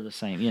 Or the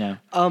same,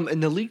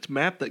 And the leaked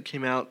map that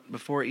came out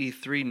before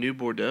E3, New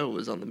Bordeaux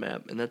was on the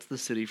map, and that's the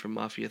city from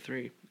Mafia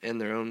 3, and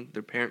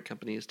their parent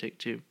company is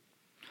Take-Two.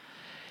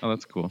 oh,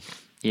 that's cool.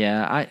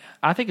 Yeah,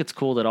 I think it's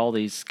cool that all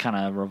these kind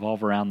of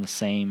revolve around the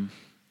same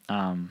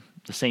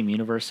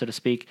universe, so to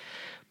speak.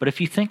 But if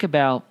you think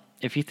about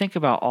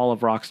all of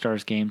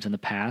Rockstar's games in the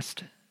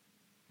past,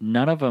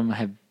 none of them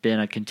have been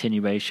a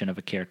continuation of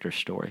a character's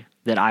story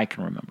that I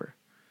can remember.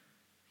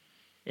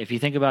 If you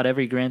think about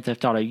every Grand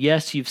Theft Auto,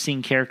 yes, you've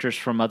seen characters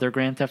from other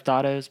Grand Theft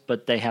Autos,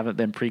 but they haven't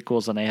been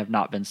prequels and they have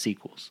not been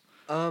sequels.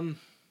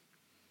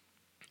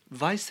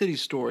 Vice City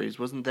Stories,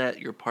 wasn't that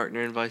your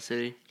partner in Vice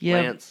City?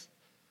 Yeah. Lance?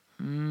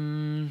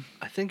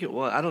 I think it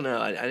was. I don't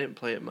know. I didn't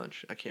play it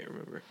much. I can't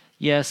remember.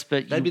 Yes,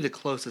 but That'd be the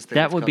closest thing.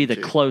 that would be the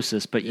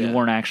closest, but you Yeah.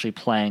 weren't actually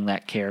playing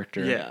that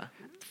character Yeah.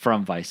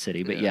 from Vice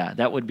City. But Yeah. yeah,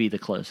 that would be the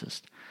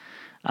closest.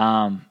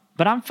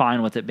 But I'm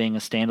fine with it being a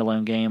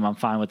standalone game. I'm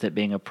fine with it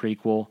being a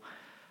prequel.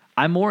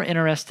 I'm more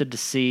interested to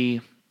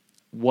see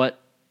what,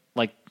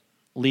 like,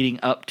 leading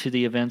up to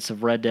the events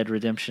of Red Dead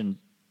Redemption,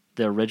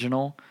 the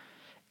original,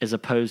 as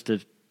opposed to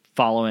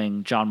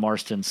following John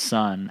Marston's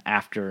son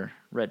after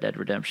Red Dead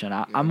Redemption.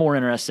 I'm more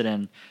interested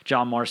in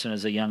John Marston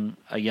as a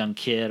young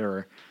kid,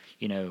 or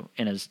in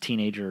his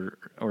teenager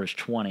or his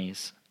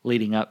 20s,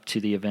 leading up to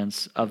the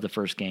events of the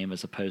first game,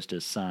 as opposed to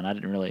his son. I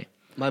didn't really.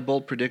 My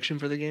bold prediction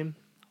for the game: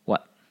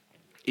 What?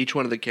 each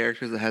one of the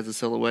characters that has a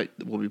silhouette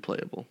will be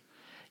playable.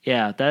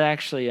 Yeah, that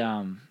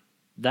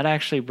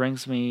actually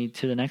brings me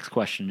to the next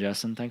question,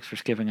 Justin. Thanks for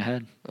skipping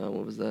ahead.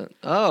 What was that?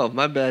 Oh,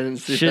 my bad. I didn't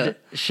see that.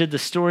 Should the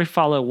story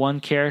follow one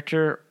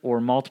character or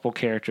multiple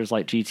characters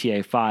like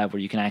GTA 5, where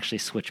you can actually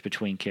switch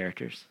between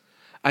characters?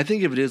 I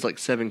think if it is like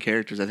 7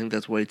 characters, I think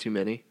that's way too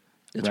many.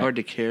 It's Right. hard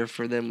to care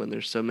for them when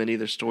there's so many.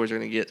 Their stories are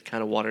going to get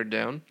kind of watered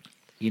down.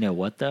 You know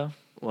what, though?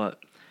 What?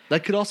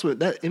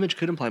 That image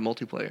could imply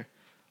multiplayer.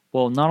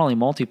 Well, not only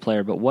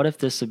multiplayer, but what if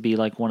this would be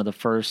like one of the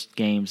first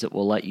games that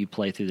will let you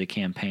play through the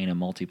campaign in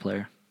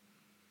multiplayer?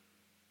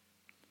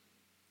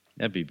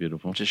 That'd be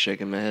beautiful. Just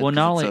shaking my head. Well,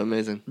 'cause it's so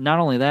amazing. not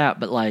only that,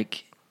 but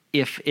like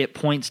if it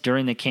points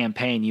during the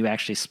campaign, you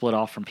actually split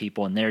off from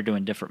people and they're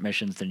doing different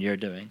missions than you're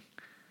doing.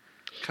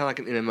 Kind of like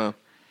an MMO.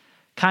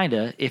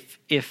 Kinda. If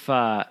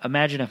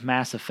imagine if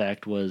Mass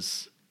Effect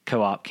was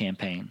co-op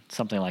campaign,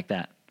 something like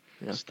that.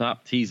 Yeah.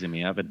 Stop teasing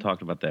me. I've been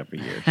talking about that for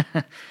years.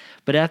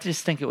 But I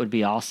just think it would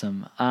be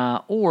awesome.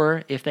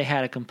 Or if they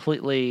had a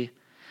completely,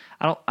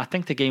 I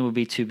think the game would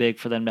be too big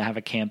for them to have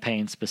a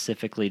campaign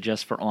specifically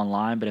just for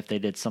online. But if they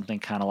did something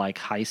kind of like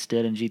Heist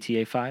did in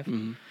GTA 5,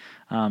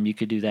 you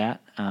could do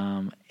that.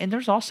 And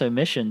there's also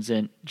missions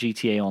in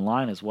GTA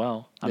Online as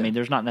well. I mean,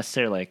 there's not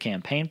necessarily a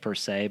campaign per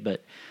se,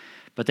 but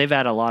they've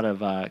had a lot of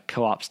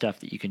co-op stuff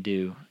that you can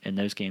do in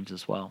those games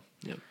as well.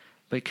 Yep.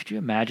 But could you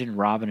imagine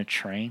robbing a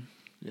train?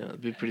 Yeah,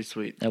 it'd be pretty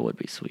sweet. That would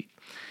be sweet.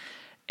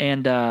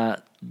 And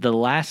the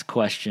last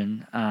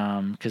question,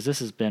 because this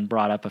has been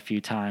brought up a few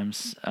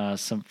times,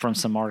 from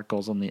some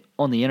articles on the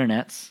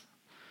internets.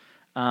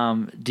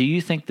 Do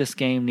you think this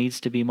game needs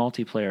to be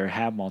multiplayer or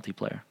have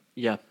multiplayer?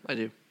 Yeah, I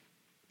do.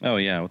 Oh,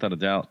 yeah, without a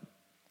doubt.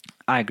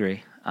 I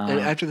agree. And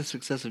after the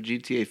success of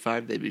GTA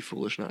 5, they'd be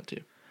foolish not to.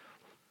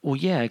 Well,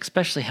 yeah,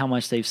 especially how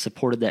much they've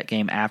supported that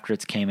game after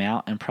it's came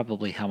out, and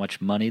probably how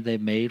much money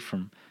they've made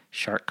from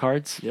shark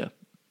cards. Yeah.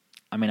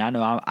 I mean, I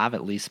know I've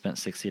at least spent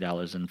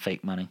 $60 in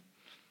fake money.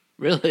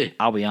 Really?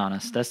 I'll be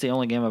honest. That's the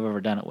only game I've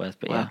ever done it with.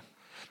 But Wow. yeah,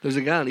 There's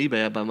a guy on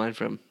eBay I buy mine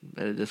from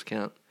at a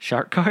discount.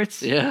 shark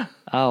cards. Yeah.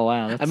 Oh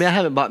wow. I mean, I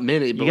haven't bought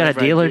many. But You got a whenever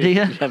I dealer, do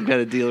you? I've got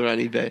a dealer on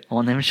eBay.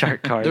 on them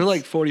shark cards. They're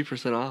like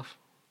 40% off.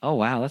 Oh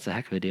wow, that's a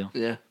heck of a deal.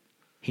 Yeah.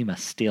 He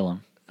must steal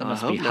them. That I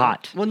must hope be not.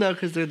 hot. Well, no,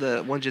 because they're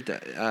the ones you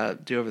have to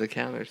do over the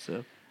counter.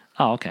 So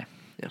Oh, okay.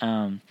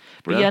 Yeah.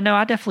 But Bro. yeah, no,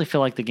 I definitely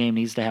feel like the game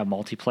needs to have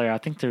multiplayer. I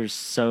think there's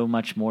so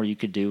much more you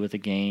could do with the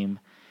game.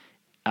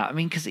 I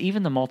mean, because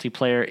even the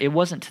multiplayer, it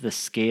wasn't to the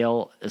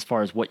scale as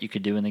far as what you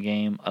could do in the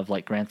game of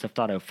like Grand Theft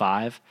Auto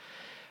 5.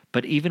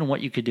 But even what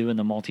you could do in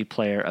the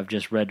multiplayer of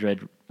just Red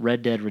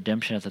Dead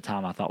Redemption at the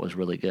time, I thought was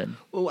really good.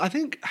 Well,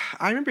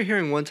 I remember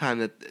hearing one time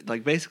that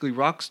like basically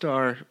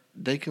Rockstar,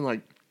 they can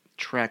like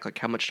track like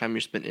how much time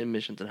you're spent in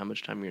missions and how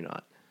much time you're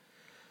not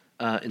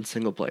in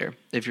single player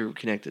if you're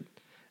connected.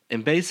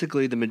 And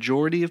basically the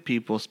majority of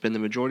people spend the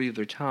majority of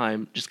their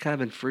time just kind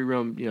of in free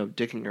roam,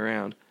 dicking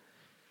around.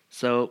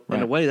 So in a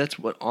Right. way, that's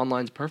what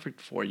online's perfect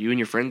for. You and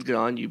your friends get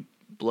on, you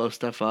blow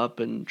stuff up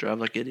and drive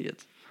like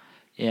idiots.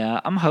 Yeah,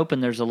 I'm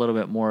hoping there's a little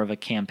bit more of a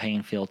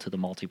campaign feel to the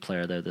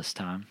multiplayer though this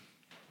time.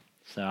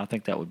 So I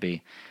think that would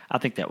be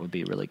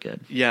really good.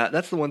 Yeah,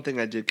 that's the one thing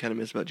I did kind of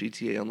miss about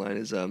GTA Online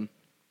is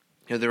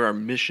there are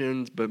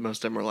missions, but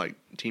most of them are like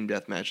team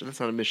deathmatch. That's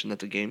not a mission,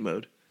 that's a game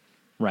mode.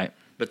 Right.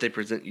 But they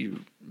present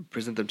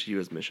them to you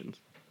as missions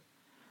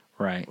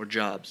Right. or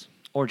jobs.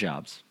 Or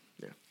jobs.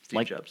 Yeah, Steve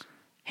Like- Jobs.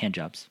 Hand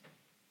jobs.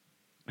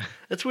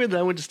 That's weird that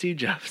I went to Steve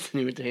Jobs and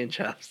you went to hand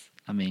jobs.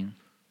 I mean,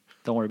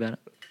 don't worry about it.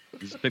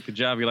 Just pick the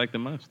job you like the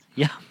most.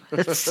 Yeah.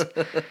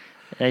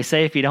 They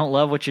say if you don't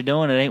love what you're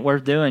doing, it ain't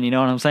worth doing. You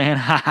know what I'm saying?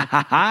 Ha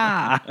ha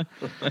ha.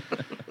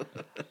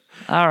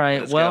 All right.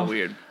 That's well, kind of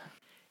weird.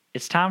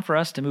 it's time for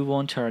us to move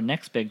on to our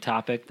next big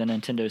topic, the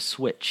Nintendo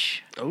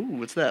Switch. Oh,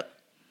 what's that?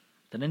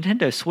 The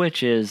Nintendo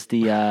Switch is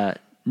the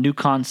new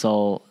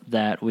console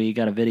that we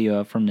got a video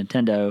of from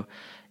Nintendo.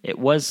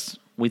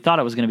 We thought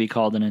it was going to be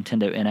called the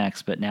Nintendo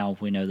NX, but now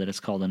we know that it's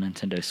called the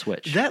Nintendo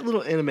Switch. That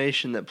little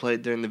animation that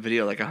played during the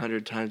video like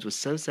 100 times was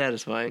so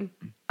satisfying.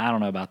 I don't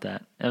know about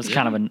that. It was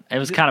kind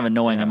of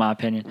annoying in my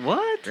opinion.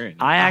 What? Very nice.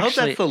 I hope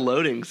actually that's the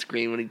loading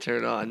screen when you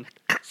turn it on.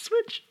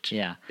 Switch.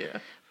 yeah. Yeah.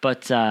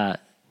 But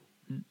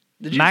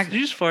Did you, Mac- did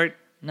you just fart?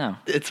 no.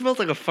 It smells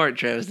like a fart,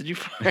 Travis. Did you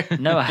fart?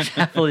 No, I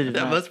definitely did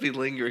That not. must be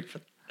lingering for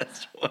the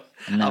next one.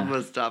 No. I'm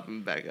going to stop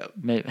and back up.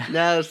 Maybe.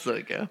 No, let's let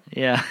it go.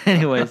 Yeah.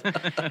 Anyways,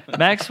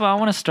 Maxwell, I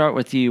want to start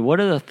with you. What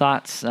are the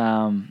thoughts?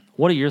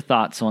 What are your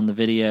thoughts on the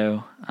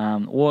video?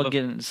 We'll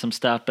get into some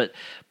stuff, but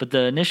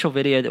the initial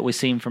video that we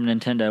seen from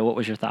Nintendo, what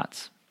was your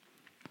thoughts?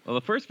 Well,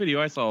 the first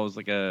video I saw was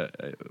like a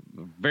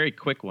very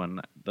quick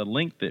one. The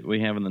link that we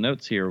have in the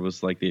notes here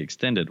was like the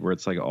extended, where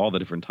it's like all the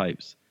different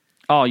types.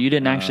 Oh, you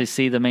didn't actually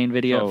see the main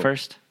video at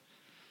first?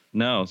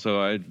 No,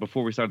 so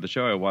before we started the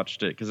show, I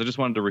watched it because I just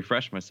wanted to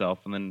refresh myself,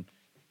 and then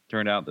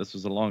turned out this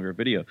was a longer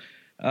video.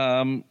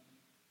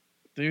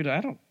 Dude,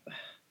 I don't.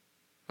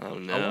 Oh,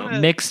 no.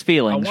 Mixed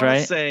feelings, I want right?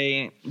 to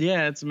say,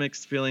 yeah, it's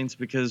mixed feelings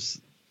because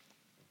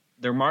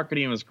their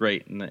marketing was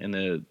great in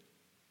the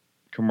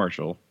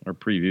commercial or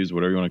previews,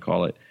 whatever you want to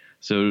call it.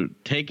 So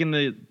taking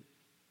the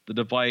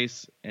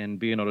device and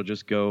being able to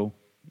just go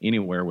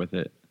anywhere with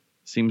it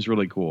seems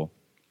really cool.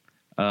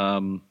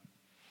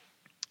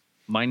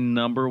 My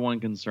number one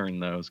concern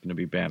though is going to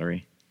be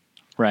battery.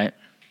 Right.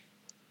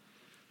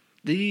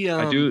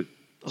 I do.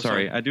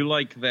 sorry. I do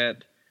like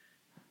that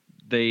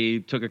they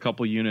took a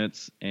couple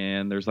units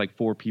and there's like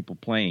 4 people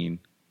playing,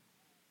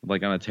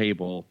 like on a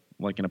table,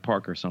 like in a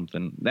park or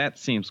something. That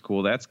seems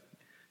cool. That's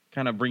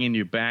kind of bringing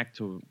you back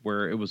to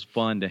where it was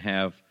fun to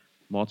have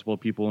multiple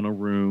people in a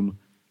room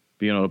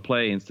being able to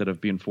play instead of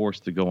being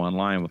forced to go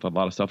online with a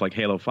lot of stuff like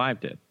Halo 5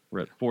 did,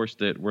 where it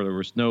forced it where there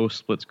was no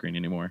split screen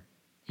anymore.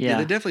 Yeah, Yeah.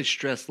 they definitely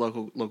stress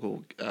local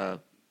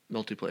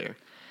multiplayer.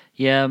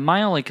 Yeah,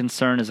 my only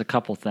concern is a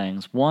couple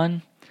things.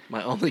 One,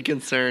 My only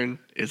concern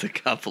is a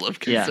couple of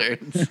Yeah.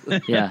 concerns.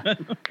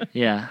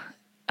 yeah.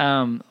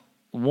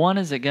 One,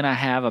 is it going to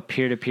have a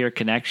peer-to-peer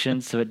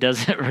connection so it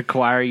doesn't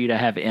require you to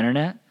have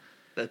internet?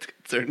 That's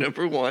concern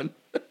number one.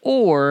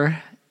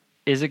 Or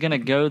is it going to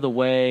go the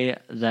way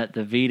that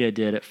the Vita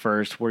did at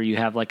first, where you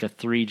have like a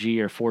 3G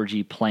or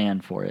 4G plan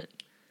for it?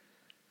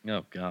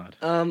 Oh God,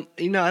 I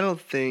don't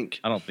think.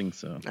 I don't think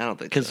so. I don't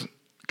think Because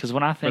so.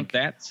 when I For think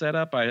that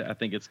setup, I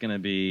think it's going to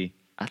be.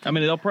 I I think-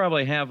 mean, they'll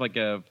probably have like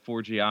a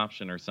 4G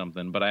option or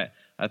something, but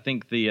I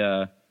think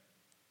the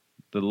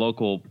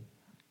local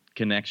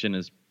connection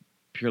is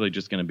purely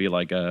just going to be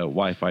like a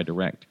Wi-Fi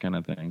direct kind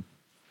of thing.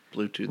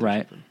 Bluetooth. Or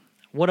Right. something.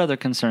 What other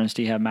concerns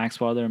do you have,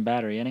 Maxwell, other than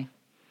battery? Any?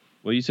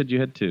 Well, you said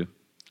you had 2.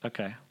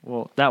 Okay.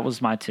 Well, that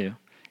was my 2.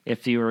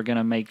 If you were going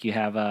to make you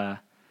have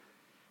a...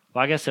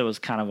 Well, I guess it was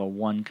kind of a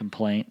one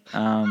complaint.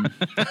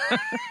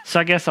 So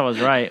I guess I was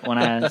right when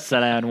I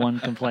said I had one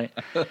complaint.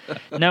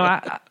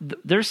 No,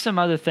 there's some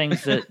other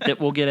things that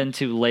we'll get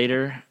into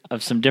later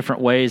of some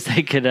different ways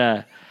they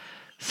could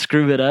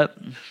screw it up.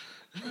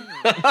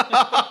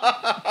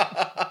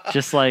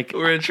 Just like,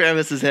 We're in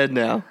Travis's head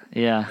now.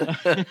 yeah,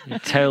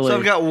 totally. So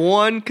I've got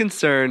one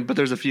concern, but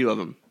there's a few of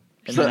them.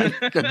 So,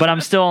 But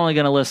I'm still only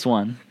going to list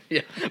one.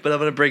 yeah, but I'm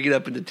going to break it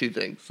up into 2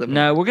 things. So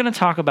No, we're going to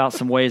talk about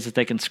some ways that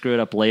they can screw it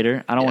up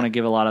later. I don't Yeah. want to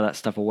give a lot of that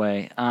stuff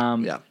away.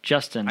 Yeah.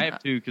 Justin, I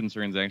have 2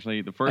 concerns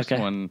actually. The first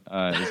Okay. one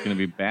is going to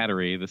be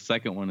battery. The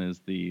second one is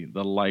the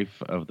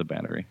life of the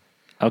battery.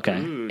 okay.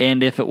 Ooh.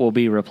 And if it will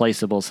be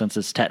replaceable since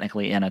it's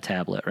technically in a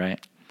tablet, right?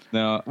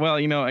 No, well,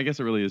 I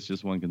guess it really is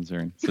just one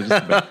concern. So just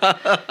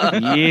about,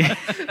 you,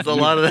 there's a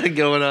lot of that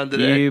going on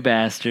today. you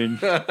bastard.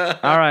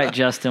 All right,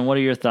 Justin, what are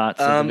your thoughts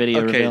of the video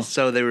okay, reveal?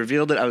 so they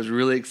revealed it. I was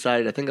really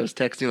excited. I think I was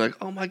texting like,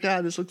 "Oh my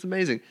god, this looks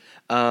amazing."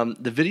 The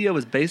video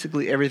was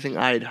basically everything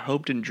I had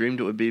hoped and dreamed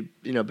it would be.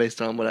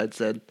 Based on what I'd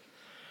said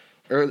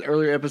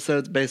earlier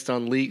episodes, based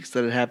on leaks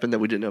that had happened that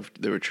we didn't know if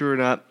they were true or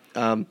not.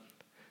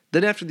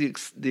 Then after the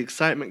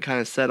excitement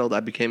kind of settled, I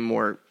became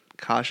more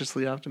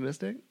cautiously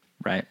optimistic.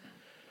 Right.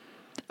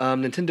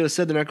 Nintendo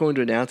said they're not going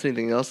to announce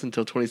anything else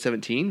until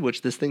 2017,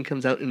 which this thing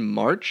comes out in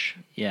March.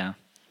 Yeah.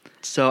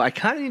 So I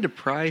kind of need to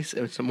price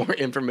and some more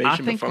information. I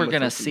think before we're I'm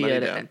going to some see money it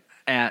down.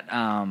 at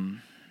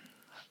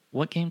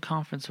what game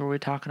conference were we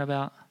talking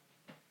about?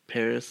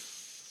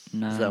 Paris.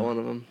 No. Is that one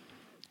of them?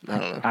 I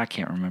don't know. I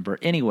can't remember.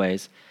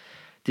 Anyways,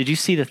 did you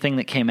see the thing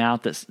that came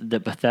out that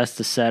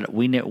Bethesda said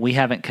we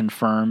haven't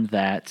confirmed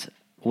that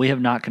we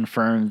have not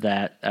confirmed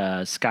that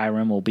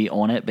Skyrim will be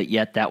on it, but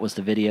yet that was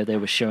the video they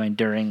were showing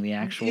during the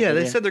actual Yeah,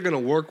 video? they said they're going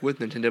to work with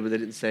Nintendo, but they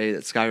didn't say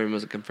that Skyrim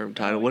was a confirmed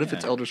title. What if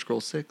it's Elder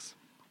Scrolls 6?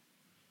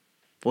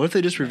 What if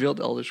they just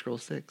revealed Elder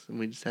Scrolls 6 and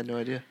we just had no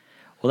idea?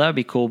 Well, that would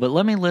be cool. But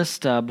let me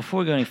list,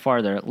 before we go any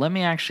farther, let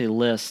me actually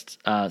list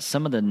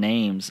some of the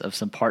names of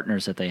some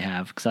partners that they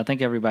have, because I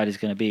think everybody's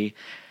going to be,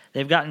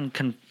 they've gotten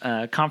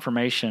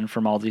confirmation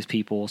from all these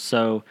people.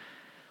 So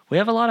we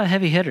have a lot of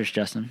heavy hitters,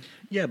 Justin.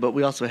 Yeah, but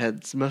we also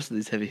had most of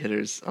these heavy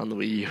hitters on the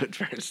Wii U at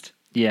first.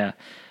 Yeah.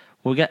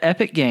 We got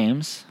Epic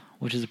Games,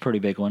 which is a pretty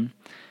big one.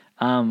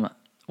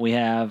 We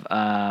have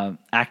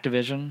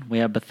Activision. We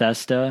have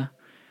Bethesda.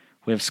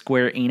 We have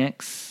Square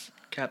Enix.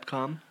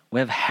 Capcom. We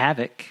have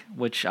Havok,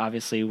 which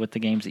obviously with the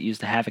games that use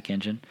the Havok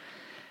engine.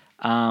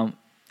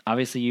 I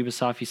Obviously,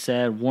 Ubisoft, you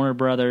said. Warner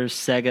Brothers,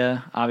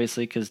 Sega,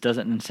 obviously, because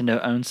doesn't Nintendo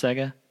own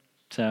Sega?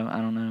 So I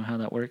don't know how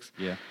that works.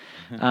 Yeah.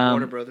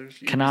 Warner Brothers,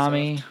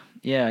 Konami, Ubisoft.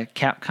 yeah,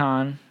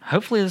 Capcom.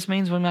 Hopefully this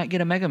means we might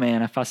get a Mega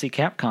Man if I see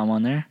Capcom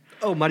on there.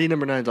 Oh, Mighty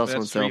Number 9 is also on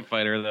That's sale. Street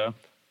Fighter, though.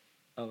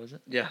 Oh, is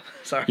it? Yeah,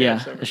 sorry. Yeah,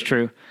 sorry. it's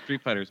true.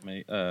 Street Fighter's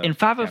made. In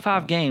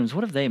 505 Capcom. games,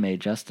 what have they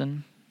made,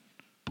 Justin?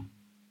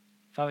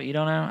 You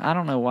don't know? I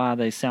don't know why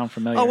they sound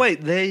familiar. Oh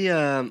wait, they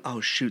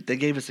they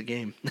gave us a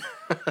game.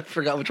 I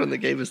forgot which one they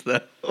gave us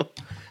though.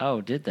 Oh,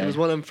 did they? It was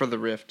one of them for the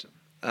Rift.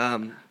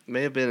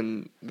 May have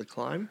been The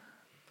Climb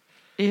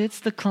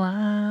It's the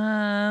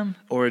climb.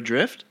 or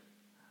Adrift.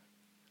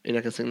 You're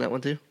not gonna sing that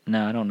one too?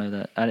 No, I don't know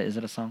that. Is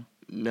it a song?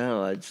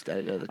 No, I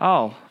didn't know that.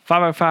 Oh,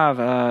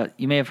 505.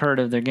 You may have heard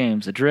of their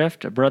games: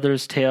 Adrift, A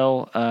Brother's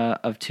Tale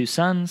of Two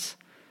Sons,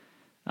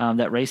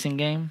 that racing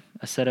game,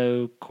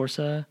 Assetto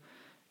Corsa,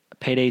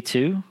 Payday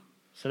 2.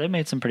 So they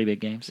made some pretty big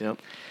games. Yep.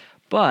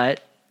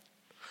 But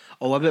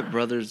Oh, I bet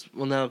Brothers.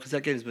 Well, no, because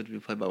that game's meant to be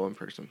played by one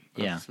person.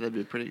 Yeah. So that'd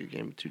be a pretty good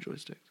game with 2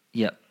 joysticks.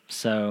 yep.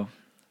 So,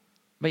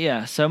 but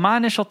yeah. So my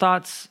initial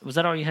thoughts. Was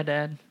that all you had to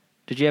add?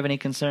 Did you have any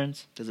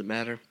concerns? Does it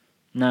matter?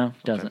 No,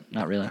 doesn't.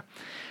 Not really.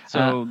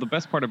 So the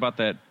best part about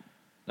that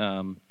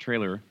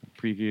trailer,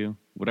 preview,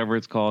 whatever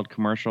it's called,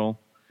 commercial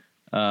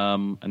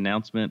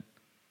announcement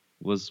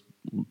was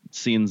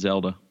seeing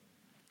Zelda.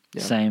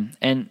 Yeah. Same.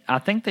 And I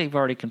think they've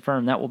already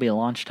confirmed that will be a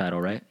launch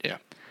title, right? Yeah.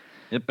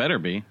 It better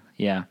be.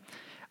 Yeah.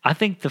 I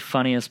think the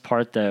funniest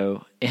part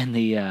though in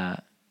the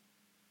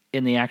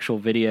actual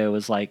video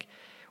was like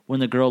when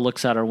the girl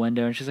looks out her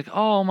window and she's like,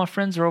 "Oh, my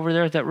friends are over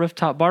there at that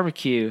rooftop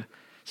barbecue."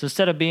 So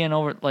instead of being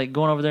going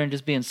over there and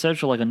just being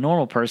social like a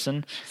normal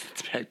person,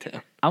 It's back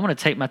down. I'm going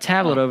to take my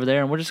tablet over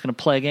there and we're just going to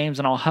play games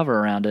and I'll hover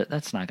around it.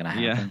 That's not going to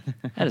happen.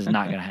 Yeah. That is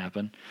not going to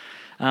happen.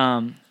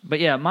 But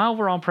yeah, my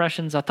overall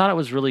impressions, I thought it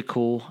was really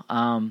cool.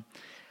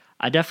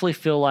 I definitely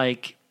feel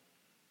like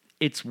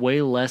it's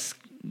way less,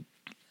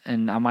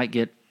 and I might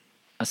get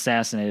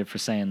assassinated for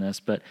saying this,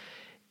 but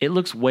it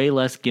looks way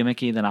less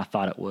gimmicky than I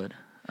thought it would,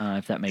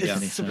 if that makes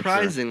any It's sense.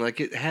 surprising. Like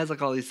it has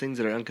like all these things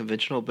that are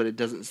unconventional, but it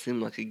doesn't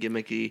seem like a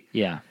gimmicky.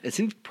 Yeah. It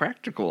seems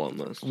practical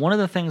almost. One of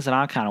the things that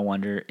I kind of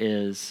wonder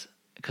is,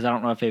 because I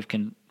don't know if they've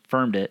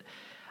confirmed it,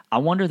 I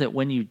wonder that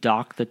when you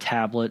dock the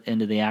tablet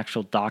into the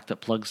actual dock that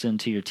plugs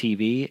into your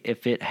TV,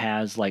 if it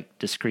has like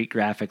discrete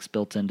graphics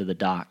built into the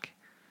dock.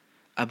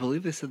 I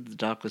believe they said the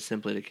dock was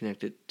simply to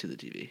connect it to the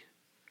TV.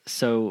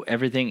 So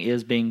everything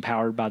is being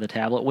powered by the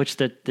tablet, which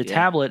the Yeah.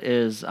 tablet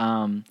is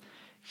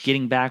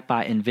getting backed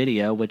by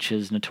NVIDIA, which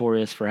is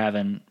notorious for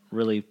having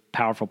really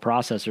powerful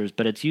processors,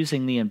 but it's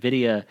using the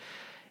NVIDIA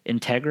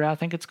Integra, I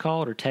think it's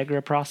called, or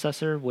Tegra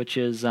processor, which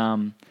is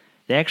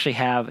they actually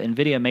have,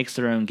 NVIDIA makes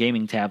their own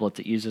gaming tablet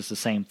that uses the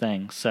same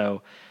thing.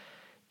 So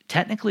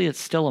technically it's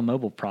still a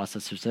mobile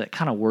processor, so that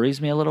kind of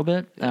worries me a little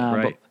bit.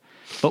 Right.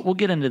 But we'll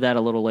get into that a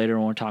little later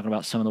when we're talking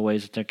about some of the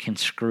ways that they can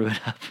screw it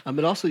up.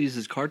 It also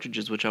uses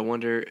cartridges, which I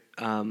wonder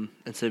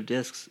instead of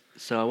discs.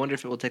 So I wonder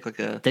if it will take like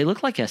a. They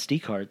look like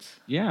SD cards.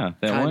 Yeah,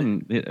 that Kinda.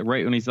 one,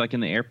 right when he's like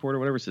in the airport or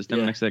whatever, sits down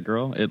Yeah. next to that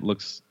girl, it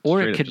looks. Or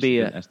it straight up could just be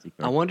an a- SD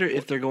I card. wonder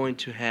if they're going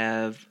to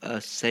have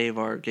save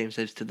our game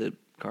saves to the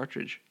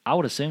cartridge. I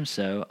would assume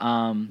so.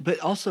 But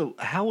also,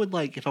 how would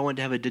if I wanted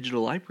to have a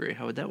digital library,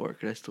 how would that work?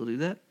 Could I still do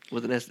that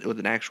with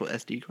an actual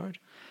SD card?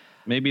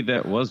 Maybe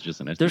that was just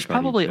an SD There's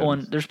card. probably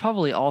there's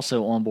probably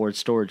also onboard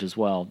storage as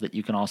well that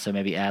you can also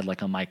maybe add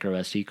like a micro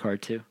SD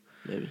card to.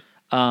 Maybe.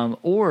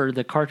 Or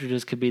the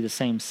cartridges could be the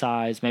same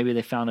size. Maybe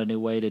they found a new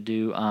way to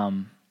do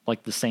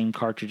like the same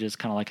cartridges,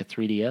 kind of like a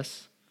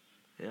 3DS.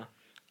 Yeah.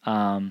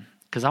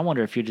 Because I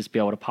wonder if you'd just be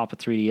able to pop a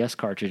 3DS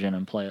cartridge in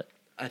and play it.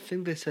 I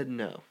think they said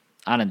no.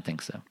 I didn't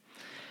think so.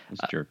 Those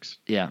jerks.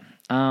 Yeah.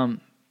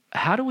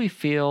 How do we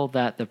feel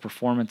that the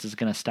performance is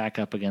going to stack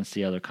up against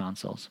the other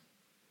consoles?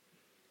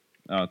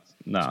 Oh, it's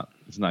not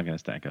going to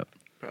stack up.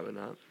 Probably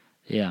not.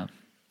 Yeah.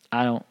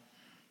 I don't.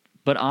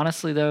 But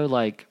honestly, though,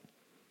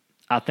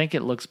 I think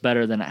it looks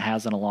better than it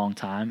has in a long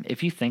time.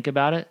 If you think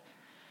about it,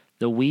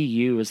 the Wii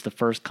U is the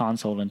first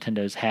console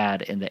Nintendo's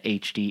had in the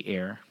HD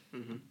era.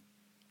 Mm-hmm.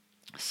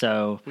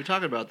 So, We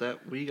talked about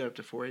that. We got up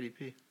to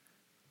 480p.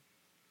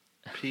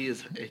 P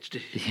is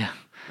HD. yeah.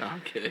 No,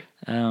 I'm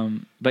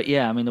kidding. But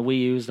yeah, I mean, the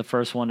Wii U is the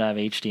first one to have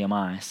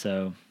HDMI.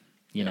 So,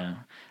 you know,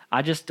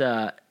 I just,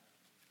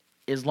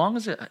 as long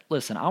as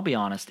listen, I'll be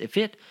honest, if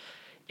it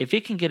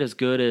can get as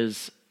good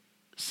as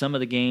some of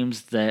the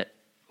games that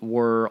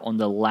were on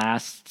the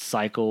last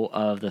cycle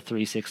of the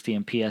 360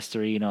 and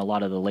PS3, you know, a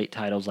lot of the late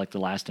titles like the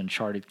last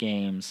Uncharted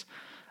games,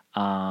 a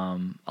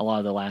lot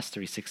of the last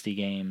 360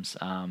 games,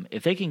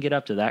 if they can get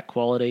up to that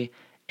quality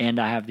and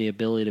I have the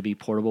ability to be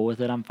portable with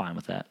it, I'm fine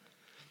with that.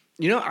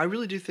 You know, I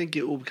really do think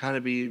it will kind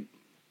of be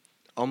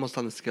almost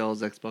on the scale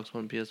as Xbox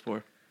One and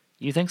PS4.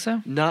 You think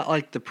so? Not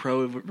like the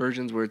pro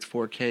versions where it's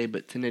 4K,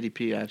 but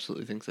 1080p, I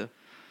absolutely think so.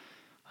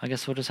 I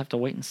guess we'll just have to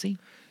wait and see.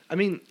 I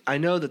mean, I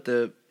know that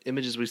the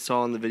images we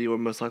saw in the video were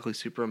most likely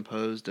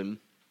superimposed and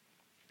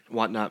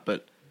whatnot,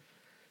 but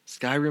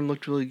Skyrim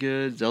looked really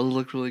good. Zelda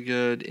looked really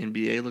good.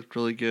 NBA looked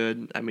really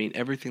good. I mean,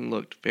 everything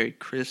looked very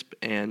crisp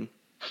and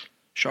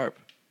sharp.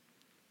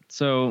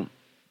 So,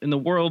 in the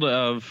world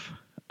of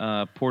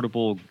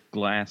portable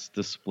glass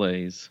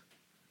displays,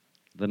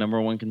 the number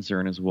one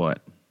concern is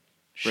what?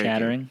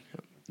 Shattering.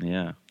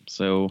 Yeah.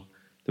 So,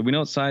 do we know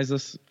what size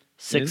this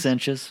 6 is?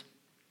 inches.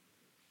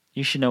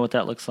 You should know what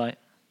that looks like.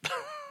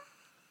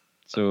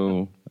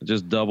 So,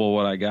 just double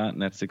what I got,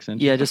 and that's 6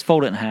 inches? Yeah, just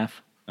fold it in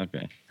half.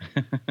 Okay.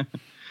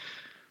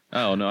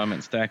 Oh, no, I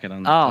meant stack it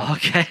on. Oh,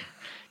 okay.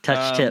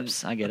 Touch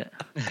tips. I get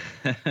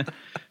it.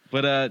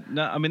 But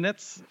no, I mean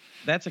that's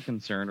a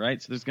concern,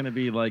 right? So there's going to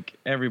be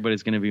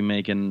everybody's going to be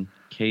making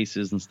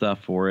cases and stuff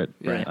for it.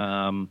 Right.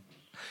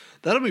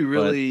 That'll be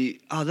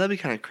really. That'd be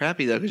kind of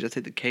crappy though, because you have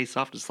to take the case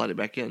off to slide it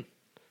back in.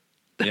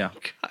 Yeah.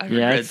 I Yeah,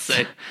 regret it's,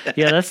 saying that.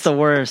 yeah, that's the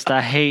worst.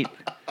 I hate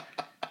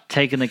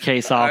taking the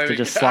case off to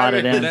just slide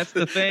it in. That's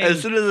the thing.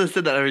 As soon as I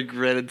said that, I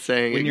regretted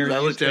saying When it. you're 'Cause I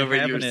looked used to over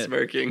and you were having it-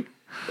 smirking.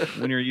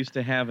 When you're used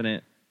to having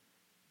it,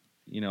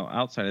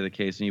 outside of the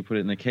case, and you put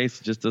it in the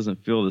case, it just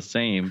doesn't feel the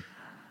same.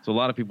 So a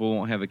lot of people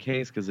won't have a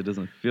case because it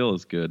doesn't feel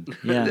as good.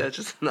 Yeah, It's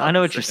just not I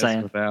know what the you're same.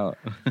 saying. Without.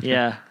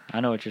 Yeah, I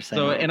know what you're saying.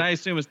 So, and I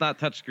assume it's not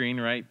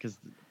touchscreen, right? Because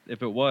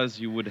if it was,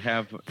 you would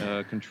have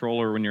a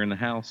controller when you're in the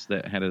house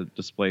that had a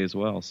display as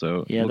well.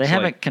 So Yeah, it they looks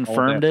haven't like all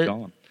confirmed that's it.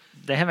 gone.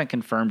 They haven't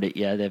confirmed it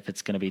yet if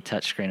it's going to be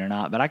touchscreen or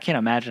not. But I can't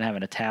imagine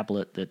having a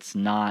tablet that's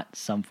not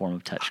some form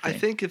of touchscreen. I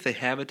think if they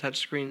have a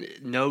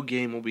touchscreen, no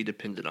game will be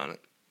dependent on it.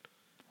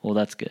 Well,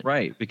 that's good.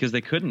 Right, because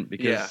they couldn't,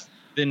 because Yeah.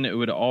 then it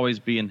would always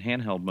be in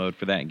handheld mode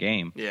for that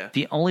game. Yeah.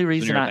 The only When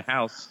reason you're at the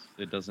house,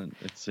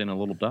 it's in a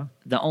little dock.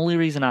 the only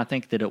reason I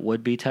think that it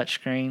would be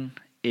touchscreen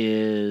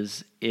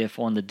is if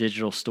on the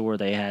digital store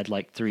they had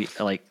three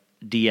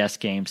DS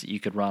games that you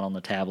could run on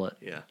the tablet.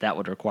 Yeah. That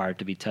would require it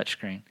to be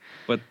touchscreen.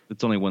 But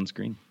it's only one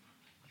screen.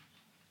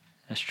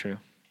 That's true.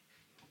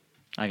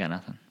 I got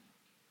nothing.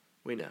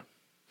 We know.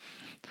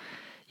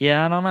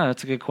 Yeah, I don't know.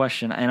 That's a good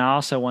question. And I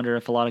also wonder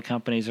if a lot of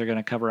companies are going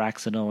to cover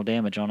accidental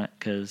damage on it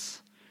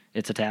because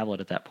it's a tablet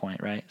at that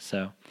point, right?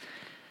 So,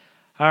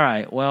 all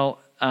right. Well,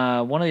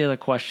 one of the other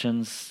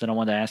questions that I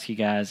wanted to ask you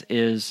guys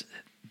is,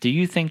 do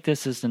you think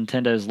this is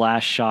Nintendo's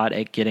last shot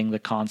at getting the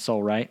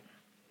console right?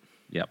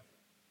 Yep.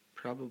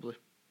 Probably.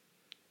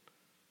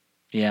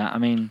 Yeah, I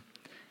mean,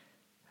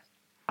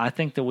 I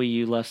think the Wii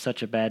U left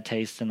such a bad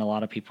taste in a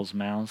lot of people's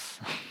mouths.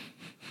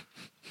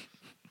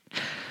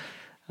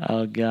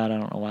 Oh, God, I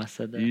don't know why I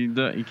said that.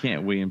 You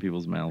can't wee in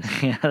people's mouths.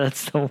 Yeah,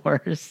 that's the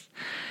worst.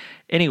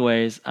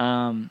 Anyways,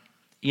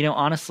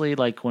 honestly,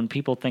 when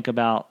people think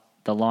about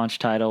the launch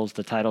titles,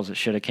 the titles that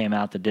should have came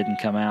out that didn't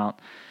come out,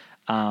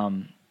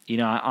 I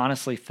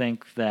honestly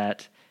think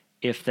that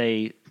if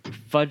they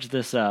fudge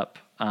this up,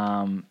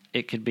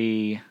 it could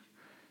be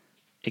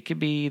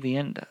the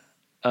end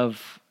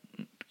of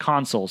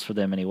consoles for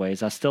them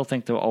anyways. I still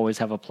think they'll always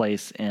have a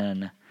place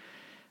in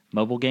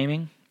mobile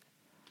gaming.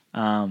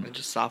 And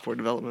just software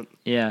development.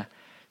 Yeah.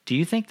 Do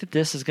you think that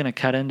this is going to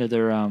cut into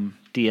their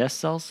DS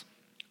sales?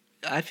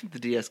 I think the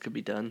DS could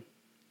be done.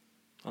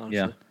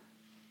 Honestly.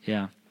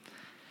 Yeah. Yeah.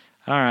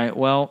 All right.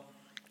 Well,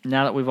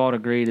 now that we've all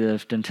agreed that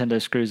if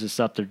Nintendo screws this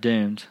up, they're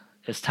doomed,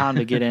 it's time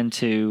to get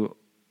into...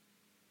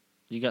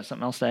 You got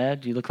something else to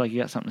add? You look like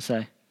you got something to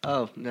say.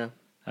 Oh, no.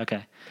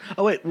 Okay.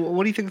 Oh, wait.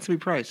 What do you think it's going to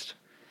be priced?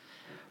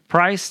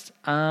 Priced,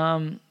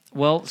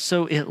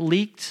 so it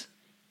leaked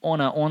on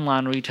an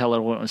online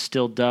retailer when it was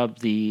still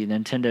dubbed the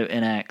Nintendo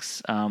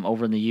NX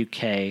over in the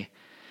UK,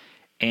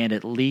 and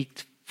it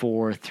leaked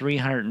for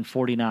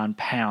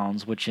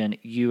 £349, which in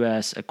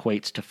US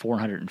equates to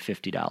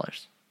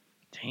 $450.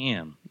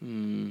 Damn.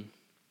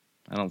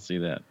 I don't see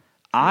that.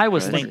 I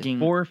was crazy. thinking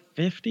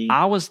 $450?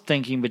 I was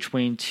thinking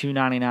between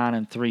 $299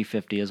 and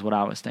 $350 is what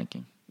I was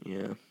thinking.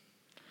 Yeah.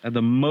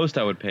 The most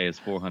I would pay is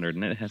 $400,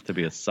 and it has to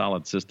be a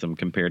solid system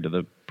compared to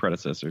the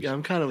predecessors. Yeah,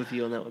 I'm kind of with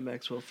you on that one,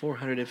 Maxwell.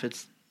 400 if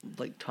it's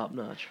top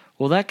notch.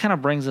 Well, that kind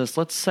of brings us.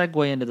 Let's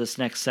segue into this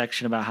next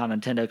section about how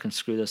Nintendo can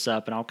screw this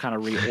up, and I'll kind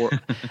of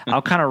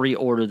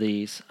reorder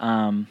these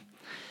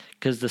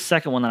because the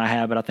second one that I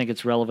have, but I think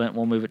it's relevant.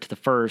 We'll move it to the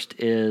first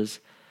is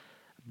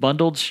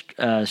bundled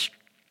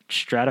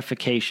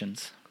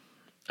stratifications.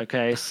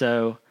 Okay,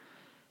 so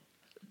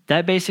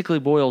that basically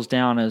boils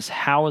down as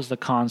how is the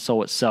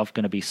console itself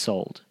going to be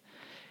sold?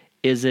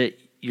 Is it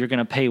you're going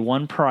to pay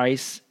one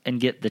price and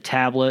get the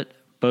tablet,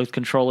 both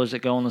controllers that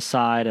go on the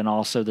side, and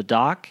also the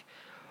dock?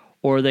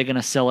 Or are they going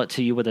to sell it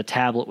to you with a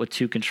tablet with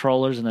two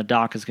controllers and the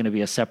dock is going to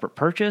be a separate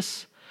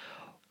purchase?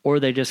 Or are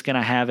they just going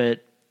to have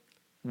it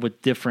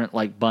with different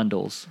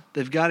bundles?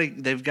 They've got to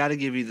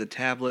give you the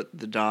tablet,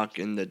 the dock,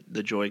 and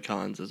the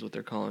Joy-Cons is what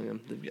they're calling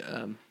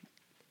them.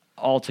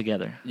 All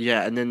together.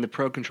 Yeah, and then the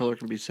Pro controller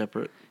can be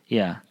separate.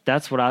 Yeah,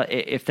 that's what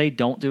if they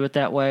don't do it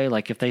that way,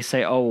 if they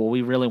say, oh, well,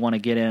 we really want to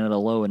get in at a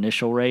low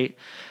initial rate,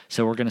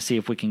 so we're going to see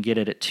if we can get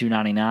it at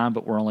 $299,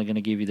 but we're only going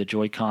to give you the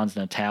Joy-Cons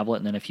and a tablet,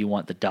 and then if you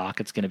want the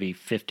dock, it's going to be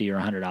 $50 or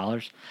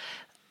 $100.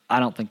 I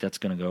don't think that's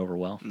going to go over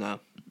well. No.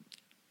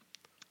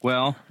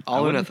 Well, All I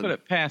or wouldn't nothing. put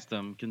it past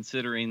them,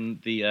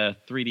 considering the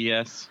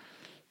 3DS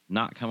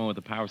not coming with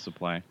a power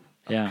supply.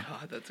 Yeah.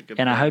 God, that's a good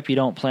And I point. hope you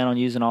don't plan on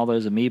using all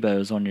those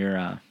amiibos on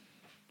your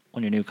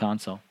new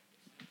console.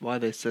 Why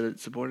they said it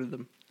supported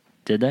them.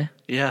 Did they?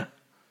 Yeah.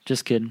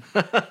 Just kidding.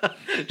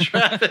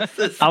 Travis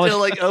is I was- still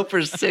like 0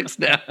 for 6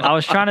 now. I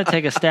was trying to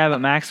take a stab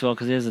at Maxwell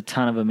because he has a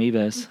ton of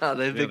amiibos. Oh,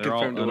 they've Yeah, been they're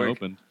all confirmed to work.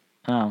 unopened.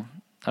 Oh,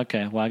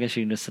 okay. Well, I guess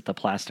you can just set the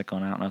plastic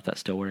on. I don't know if that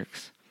still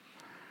works.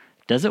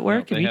 Does it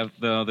work? They Have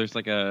you- there's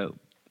like a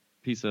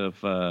piece of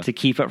to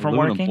keep it from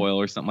aluminum working? foil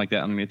or something like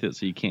that underneath it,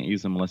 so you can't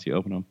use them unless you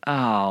open them.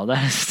 Oh,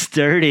 that is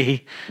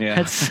dirty. Yeah.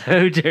 That's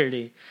so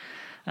dirty.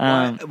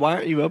 Why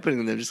aren't you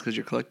opening them just because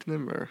you're collecting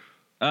them? Or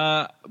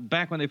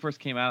Back when they first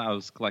came out, I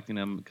was collecting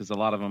them because a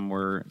lot of them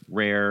were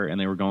rare and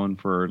they were going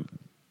for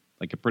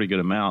like a pretty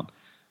good amount.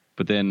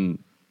 But then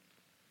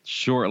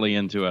shortly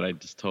into it, I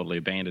just totally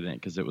abandoned it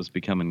because it was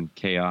becoming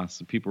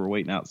chaos. People were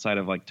waiting outside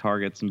of like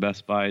Targets and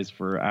Best Buys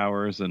for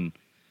hours, and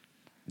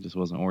it just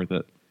wasn't worth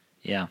it.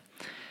 Yeah.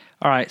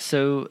 All right.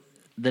 So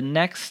the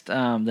next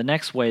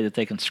way that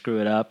they can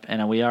screw it up,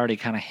 and we already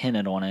kind of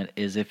hinted on it,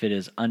 is if it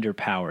is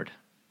underpowered.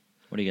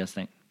 What do you guys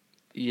think?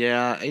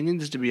 yeah, it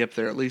needs to be up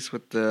there at least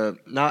with the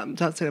I'm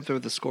not saying up there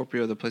with the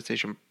Scorpio, or the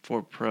PlayStation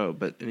 4 Pro,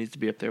 but it needs to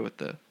be up there with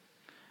the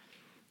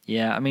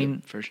Yeah, I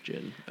mean, first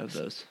gen of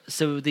those.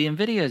 so the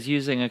NVIDIA is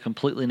using a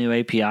completely new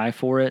API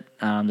for it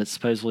that's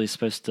supposedly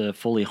supposed to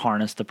fully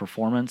harness the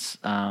performance,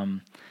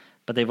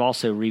 but they've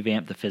also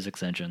revamped the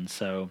physics engine.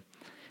 So,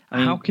 I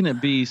mean, How can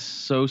it be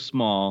so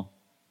small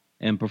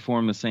and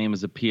perform the same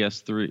as a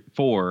PS3,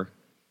 4,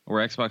 or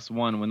Xbox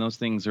One when those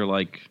things are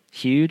like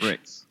huge?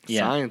 bricks?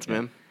 Yeah. Science,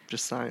 man,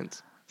 just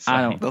science.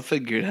 I don't. They'll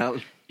figure it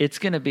out. It's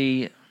gonna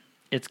be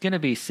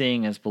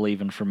seeing as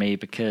believing for me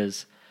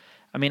because,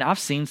 I mean, I've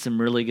seen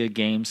some really good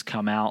games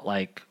come out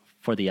like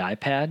for the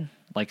iPad,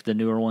 like the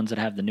newer ones that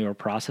have the newer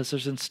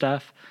processors and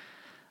stuff,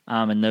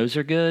 and those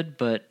are good.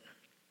 But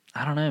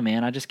I don't know,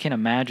 man. I just can't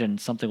imagine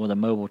something with a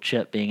mobile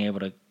chip being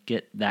able to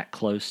get that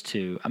close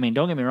to. I mean,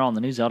 don't get me wrong,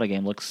 the new Zelda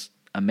game looks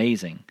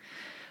amazing,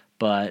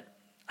 but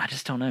I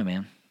just don't know,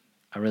 man.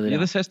 I really Yeah,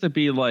 don't. this has to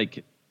be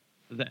like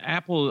the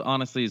Apple.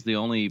 Honestly, is the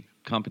only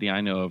company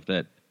I know of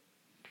that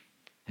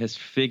has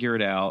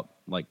figured out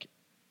like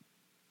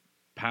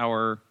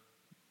power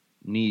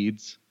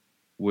needs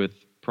with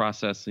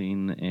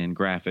processing and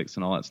graphics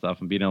and all that stuff,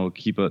 and being able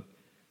to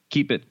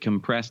keep it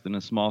compressed in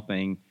a small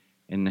thing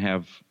and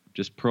have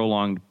just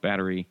prolonged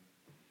battery.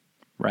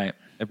 Right.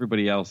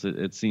 Everybody else,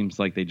 it seems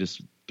like they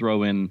just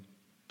throw in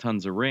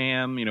tons of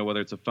RAM,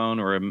 whether it's a phone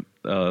or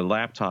a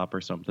laptop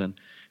or something.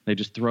 They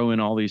just throw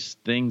in all these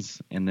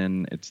things, and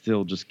then it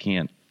still just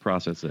can't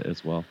process it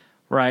as well.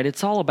 Right.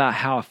 It's all about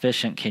how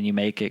efficient can you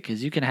make it,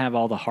 because you can have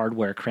all the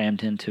hardware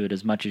crammed into it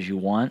as much as you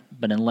want,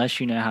 but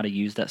unless you know how to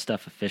use that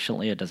stuff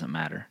efficiently, it doesn't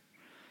matter.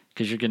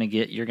 Because you're going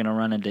to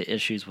run into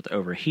issues with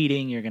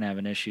overheating, you're going to have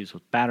an issues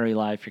with battery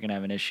life, you're going to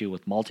have an issue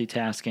with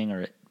multitasking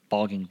or it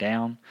bogging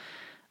down.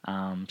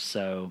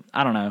 So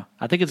I don't know.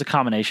 I think it's a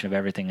combination of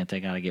everything that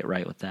they got to get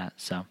right with that.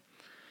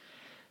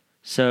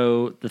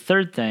 So the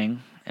third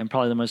thing, and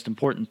probably the most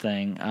important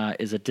thing,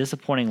 is a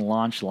disappointing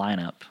launch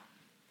lineup.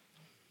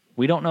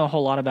 We don't know a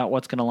whole lot about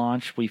what's going to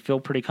launch. We feel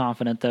pretty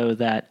confident, though,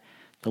 that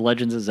The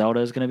Legends of Zelda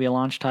is going to be a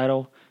launch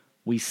title.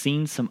 We've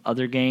seen some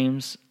other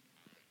games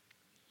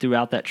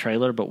throughout that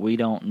trailer, but we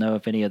don't know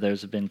if any of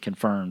those have been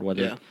confirmed,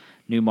 whether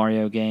new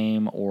Mario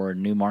game or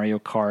new Mario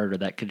Kart, or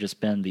that could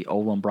just been the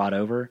old one brought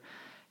over.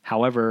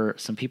 However,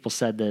 some people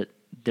said that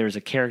there's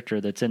a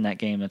character that's in that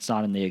game that's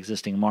not in the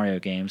existing Mario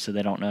game, so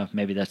they don't know if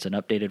maybe that's an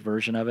updated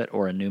version of it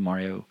or a new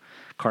Mario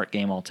Kart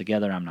game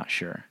altogether. I'm not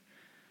sure.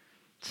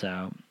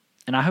 So,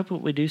 and I hope that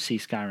we do see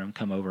Skyrim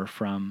come over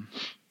from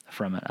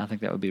it. I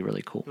think that would be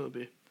really cool. It will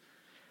be.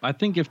 I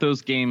think if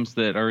those games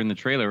that are in the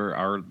trailer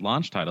are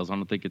launch titles, I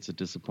don't think it's a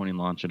disappointing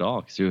launch at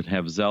all, because you would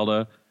have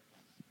Zelda,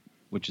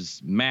 which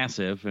is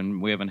massive, and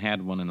we haven't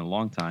had one in a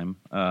long time.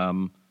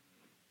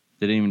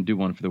 They didn't even do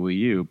one for the Wii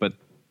U, but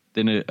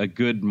then a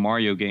good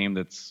Mario game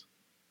that's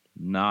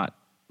not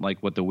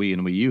like what the Wii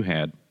and Wii U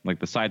had, like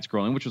the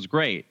side-scrolling, which was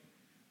great,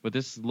 but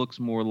this looks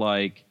more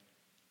like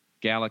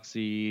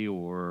Galaxy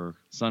or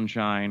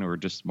Sunshine or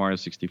just Mario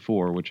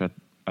 64, which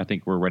I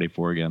think we're ready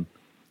for again.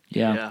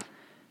 Yeah.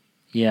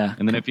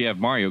 And then if you have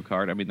Mario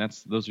Kart, I mean,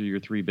 those are your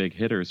three big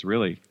hitters,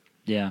 really.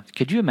 Yeah.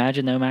 Could you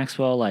imagine, though,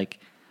 Maxwell, like,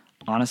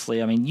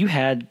 honestly, I mean,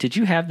 did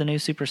you have the new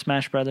Super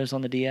Smash Brothers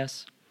on the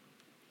DS?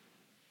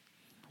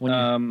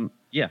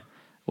 Yeah.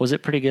 Was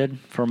it pretty good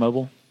for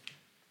mobile?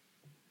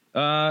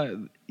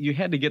 You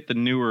had to get the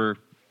newer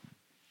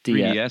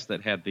 3DS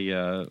that had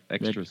the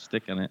extra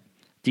stick in it.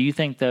 Do you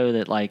think, though,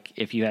 that, like,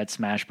 if you had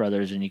Smash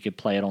Brothers and you could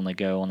play it on the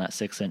go on that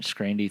 6-inch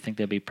screen, do you think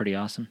that'd be pretty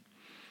awesome?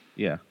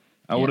 Yeah.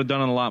 I would have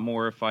done it a lot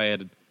more if I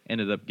had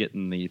ended up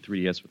getting the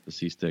 3DS with the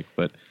C-Stick,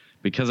 but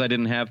because I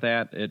didn't have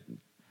that, it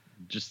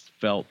just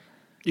felt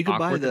You could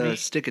buy awkward to the me.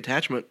 stick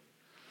attachment.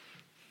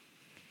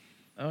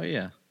 Oh,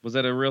 yeah. Was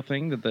that a real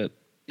thing that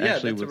Yeah,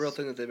 actually that's was? a real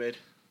thing that they made.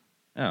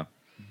 Oh,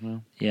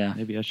 well, Yeah.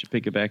 maybe I should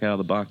pick it back out of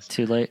the box.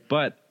 Too late?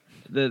 But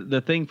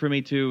the thing for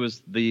me, too,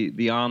 was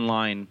the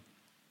online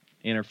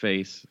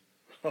interface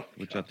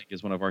which I think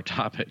is one of our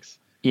topics.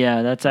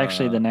 Yeah, that's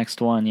actually the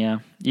next one. Yeah,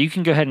 you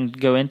can go ahead and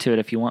go into it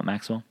if you want,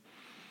 Maxwell.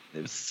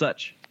 It was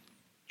such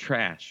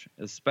trash,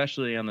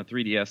 especially on the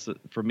 3DS.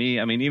 For me,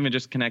 I mean, even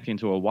just connecting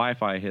to a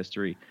Wi-Fi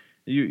history,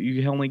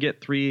 you only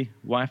get 3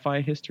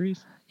 Wi-Fi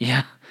histories.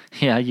 Yeah,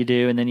 yeah, you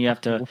do, and then you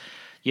have to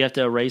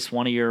erase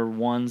one of your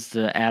ones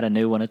to add a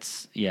new one.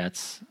 It's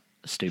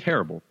stupid.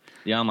 Terrible.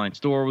 The online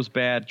store was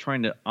bad.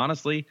 Trying to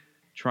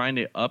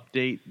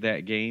update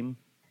that game,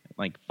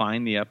 like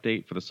find the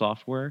update for the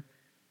software,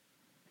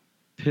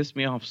 pissed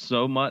me off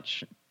so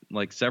much,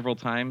 like several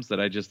times, that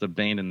I just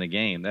abandoned the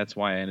game. That's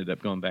why I ended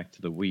up going back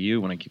to the Wii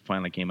U when it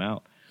finally came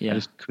out. Yeah. I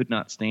just could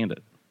not stand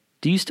it.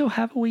 Do you still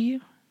have a Wii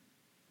U?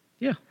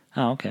 Yeah.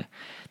 Oh, okay.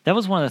 That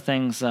was one of the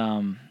things.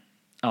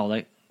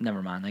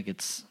 Never mind. Like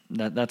that's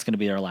going to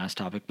be our last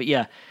topic. But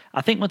yeah,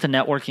 I think with the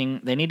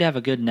networking, they need to have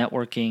a good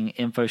networking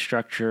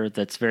infrastructure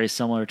that's very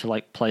similar to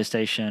like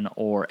PlayStation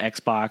or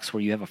Xbox,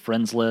 where you have a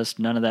friends list.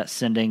 None of that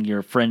sending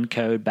your friend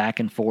code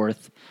back and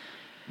forth.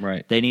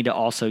 Right. They need to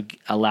also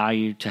allow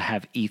you to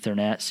have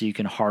Ethernet so you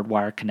can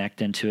hardwire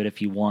connect into it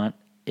if you want.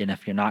 And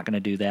if you're not going to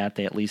do that,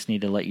 they at least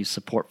need to let you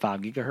support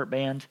 5 gigahertz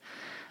band.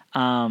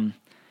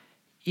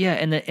 Yeah,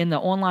 and the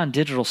online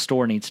digital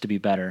store needs to be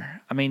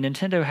better. I mean,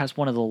 Nintendo has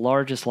one of the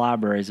largest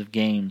libraries of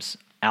games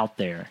out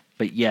there,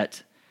 but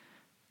yet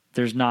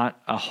there's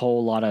not a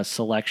whole lot of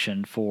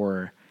selection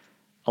for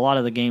a lot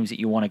of the games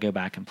that you want to go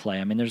back and play.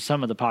 I mean, there's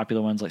some of the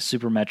popular ones like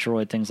Super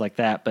Metroid, things like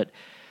that, but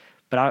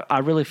I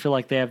really feel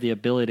like they have the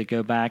ability to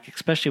go back,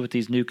 especially with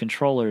these new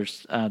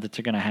controllers that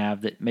they're going to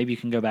have, that maybe you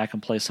can go back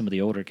and play some of the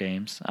older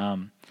games.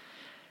 And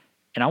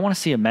I want to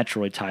see a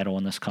Metroid title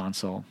in this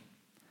console.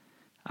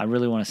 I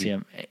really want to see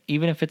them.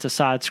 Even if it's a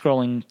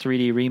side-scrolling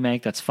 3D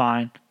remake, that's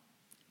fine.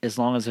 As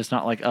long as it's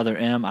not like Other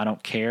M, I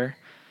don't care.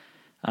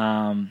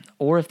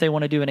 Or if they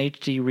want to do an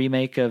HD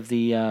remake of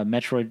the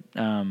Metroid...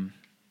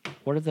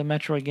 what are the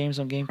Metroid games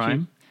on GameCube?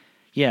 Prime?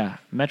 Yeah,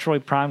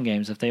 Metroid Prime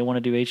games. If they want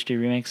to do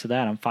HD remakes of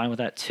that, I'm fine with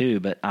that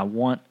too. But I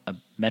want a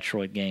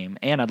Metroid game.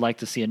 And I'd like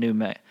to see a new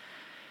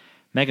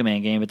Mega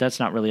Man game, but that's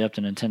not really up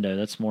to Nintendo.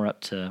 That's more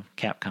up to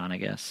Capcom, I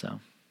guess.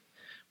 So.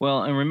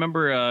 Well, and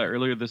remember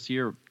earlier this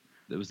year,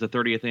 it was the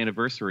 30th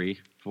anniversary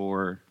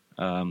for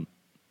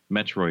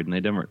Metroid, and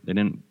they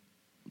didn't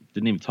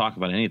even talk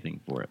about anything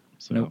for it.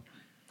 So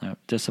Nope,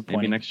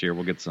 disappointing. maybe next year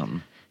we'll get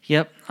something.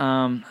 Yep.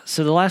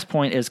 So the last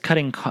point is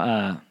cutting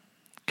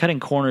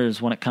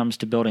corners when it comes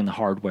to building the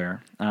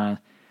hardware.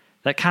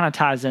 That kind of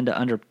ties into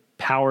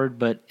underpowered,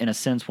 but in a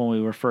sense, when we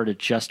refer to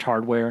just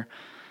hardware,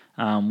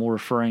 we're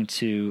referring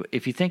to,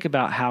 if you think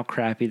about how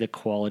crappy the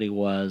quality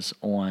was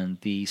on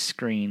the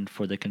screen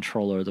for the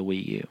controller of the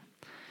Wii U.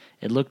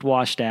 It looked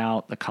washed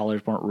out. The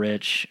colors weren't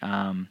rich.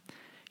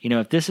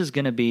 If this is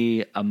going to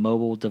be a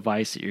mobile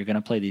device that you're going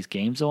to play these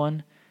games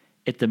on,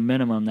 at the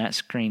minimum, that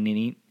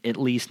screen at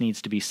least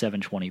needs to be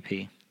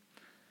 720p.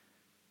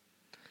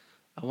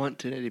 I want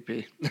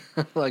 1080p.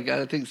 Like,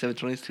 I think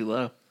 720 is too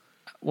low.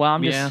 Well, I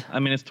mean,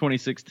 it's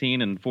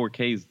 2016, and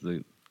 4K is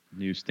the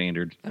new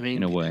standard.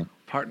 In a way,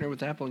 partner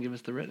with Apple and give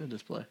us the Retina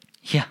display.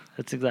 Yeah,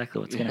 that's exactly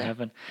what's going to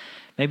happen.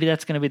 Maybe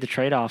that's going to be the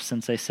trade-off,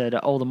 since they said,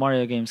 the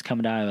Mario game's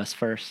coming to iOS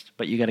first,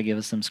 but you got to give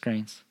us some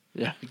screens.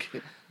 Yeah.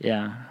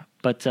 Yeah,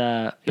 but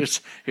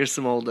here's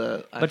some old.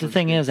 But the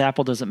thing is,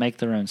 Apple doesn't make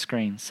their own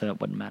screens, so it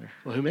wouldn't matter.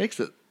 Well, who makes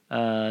it?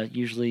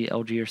 Usually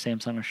LG or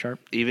Samsung or Sharp.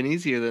 Even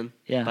easier then.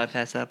 Yeah,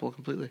 bypass Apple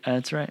completely.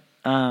 That's right.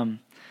 But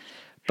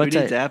who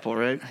needs Apple,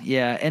 right?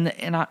 Yeah,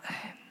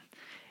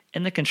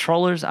 and the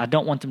controllers, I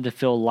don't want them to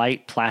feel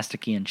light,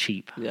 plasticky, and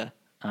cheap. Yeah.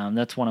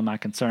 That's one of my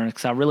concerns,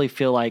 because I really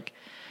feel like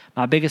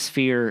my biggest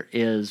fear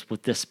is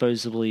with this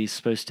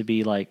supposed to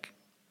be like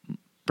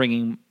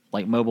bringing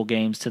like mobile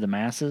games to the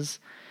masses.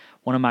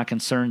 One of my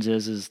concerns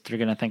is they're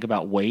going to think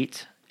about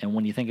weight, and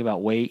when you think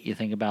about weight, you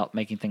think about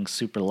making things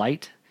super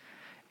light,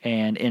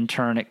 and in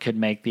turn, it could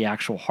make the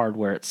actual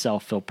hardware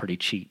itself feel pretty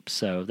cheap.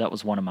 So that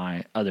was one of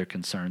my other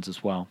concerns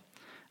as well.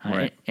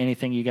 Right.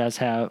 Anything you guys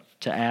have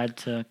to add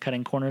to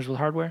cutting corners with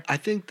hardware? I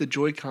think the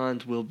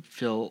Joy-Cons will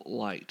feel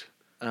light.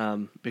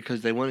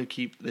 Because they probably want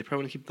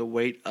to keep the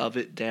weight of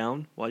it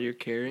down while you're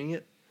carrying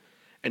it,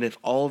 and if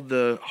all of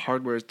the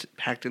hardware is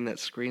packed in that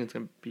screen, it's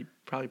going to be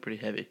probably pretty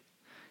heavy.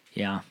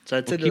 Yeah. So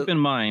I'd say keep in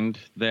mind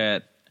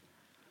that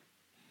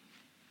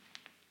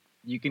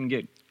you can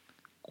get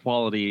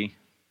quality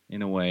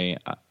in a way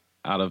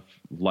out of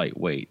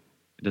lightweight.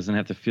 It doesn't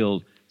have to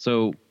feel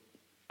so.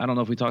 I don't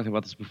know if we talked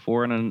about this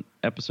before in an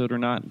episode or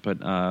not, but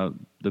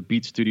the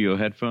Beat Studio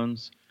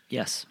headphones.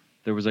 Yes.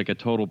 There was like a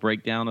total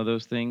breakdown of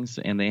those things,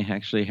 and they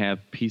actually have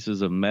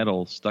pieces of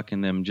metal stuck in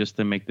them just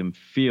to make them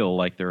feel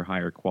like they're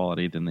higher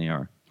quality than they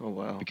are. Oh,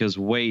 wow. Because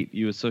weight,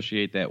 you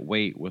associate that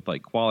weight with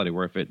like quality,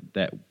 where if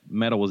that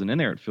metal wasn't in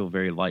there, it'd feel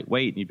very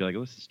lightweight, and you'd be like, oh,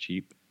 this is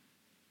cheap.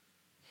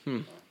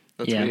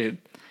 That's weird.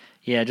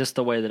 Yeah, just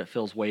the way that it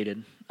feels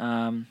weighted.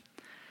 I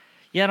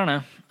don't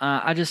know.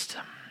 I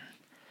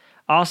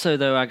Also,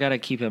 though, I got to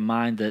keep in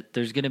mind that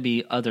there's going to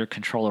be other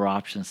controller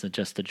options than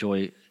just the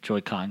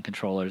Joy-Con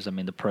controllers. I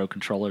mean, the Pro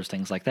controllers,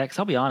 things like that. Because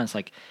I'll be honest,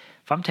 like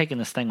if I'm taking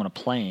this thing on a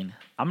plane,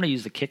 I'm going to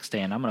use the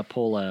kickstand. I'm going to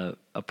pull a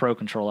Pro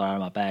controller out of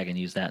my bag and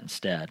use that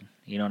instead.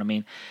 You know what I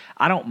mean?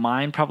 I don't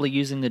mind probably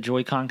using the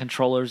Joy-Con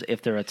controllers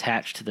if they're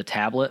attached to the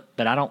tablet,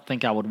 but I don't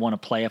think I would want to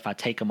play if I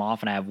take them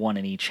off and I have one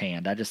in each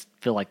hand. I just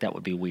feel like that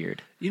would be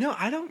weird.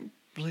 I don't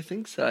really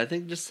think so. I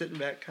think just sitting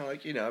back, kind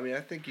of like,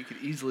 I think you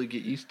could easily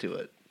get used to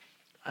it.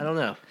 I don't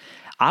know.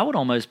 I would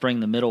almost bring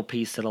the middle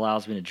piece that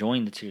allows me to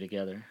join the two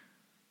together.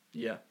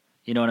 Yeah.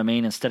 You know what I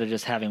mean? Instead of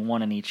just having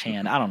one in each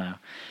hand. I don't know.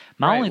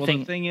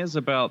 The thing is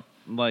about,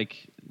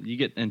 like, you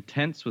get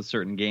intense with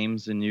certain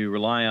games and you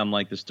rely on,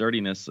 like, the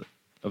sturdiness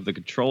of the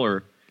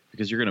controller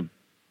because you're going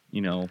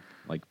to,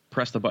 like,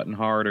 press the button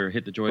hard or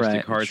hit the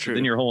joystick hard. So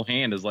then your whole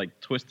hand is,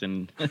 like,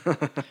 twisting.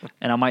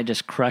 And I might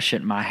just crush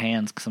it in my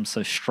hands because I'm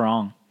so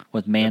strong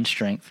with man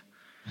strength.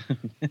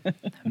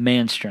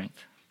 Man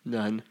strength.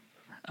 None.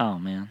 Oh,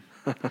 man.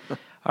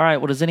 All right.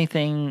 Well, does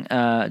anybody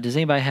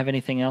have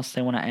anything else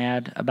they want to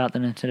add about the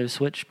Nintendo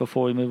Switch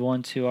before we move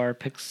on to our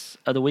picks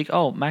of the week?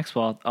 Oh,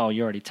 Maxwell. Oh,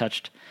 you already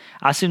touched.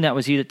 I assume that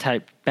was you that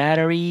typed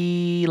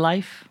battery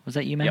life. Was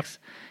that you, Max?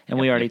 Yep. And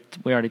we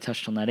already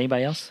touched on that.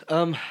 Anybody else?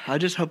 I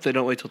just hope they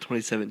don't wait till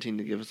 2017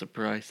 to give us a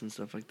price and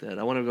stuff like that.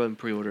 I want to go ahead and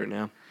pre-order it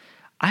now.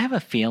 I have a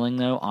feeling,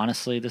 though,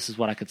 honestly, this is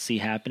what I could see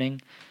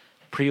happening.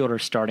 Pre-order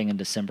starting in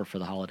December for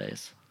the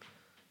holidays.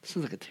 This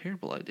sounds like a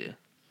terrible idea.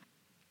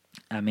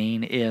 I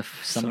mean,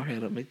 if some... Sorry, I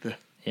don't make the...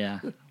 Yeah,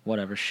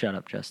 whatever. Shut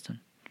up, Justin.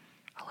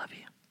 I love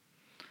you.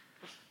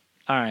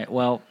 All right,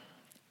 well,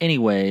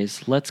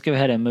 anyways, let's go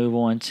ahead and move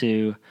on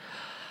to...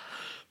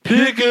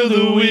 Pick of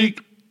the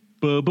week.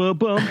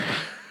 Bum.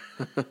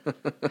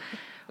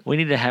 We're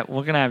going to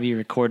have you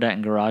record that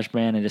in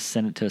GarageBand and just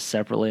send it to us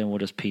separately, and we'll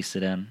just piece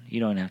it in.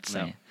 You don't have to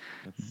say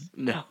it.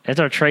 No. It's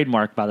our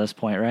trademark by this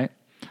point, right?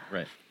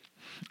 Right.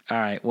 All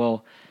right,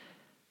 well...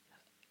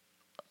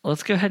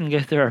 Let's go ahead and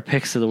go through our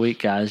picks of the week,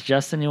 guys.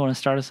 Justin, you want to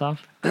start us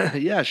off?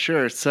 Yeah,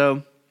 sure.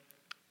 So,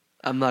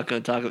 I'm not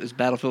going to talk about this.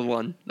 Battlefield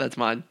 1. That's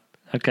mine.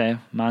 Okay,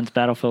 mine's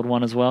Battlefield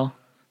 1 as well.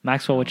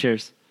 Maxwell, what's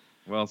yours?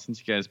 Well, since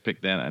you guys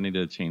picked that, I need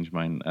to change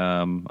mine.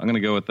 I'm going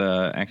to go with,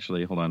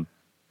 actually, hold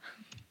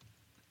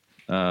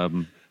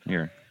on.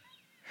 Here.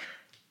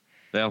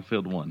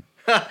 Battlefield 1.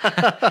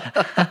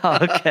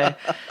 Okay.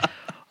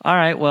 All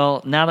right,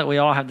 well, now that we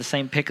all have the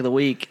same pick of the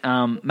week,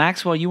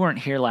 Maxwell, you weren't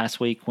here last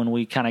week when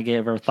we kind of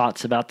gave our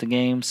thoughts about the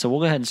game, so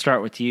we'll go ahead and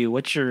start with you.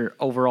 What's your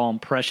overall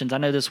impressions? I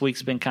know this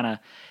week's been kind of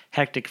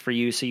hectic for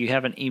you, so you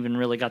haven't even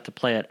really got to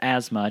play it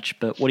as much,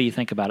 but what do you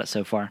think about it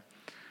so far?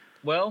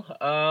 Well,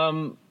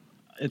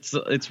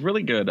 it's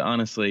really good,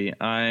 honestly.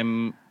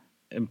 I'm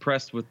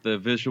impressed with the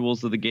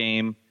visuals of the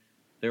game.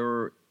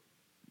 There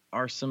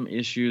are some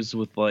issues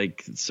with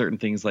like certain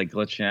things like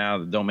glitching out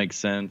that don't make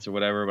sense or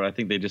whatever, but I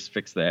think they just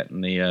fixed that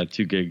in the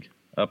 2 gig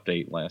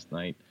update last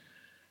night.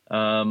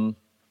 But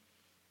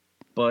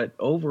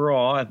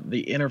overall,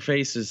 the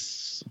interface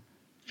is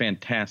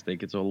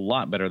fantastic. It's a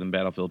lot better than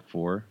Battlefield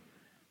 4.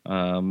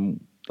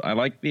 I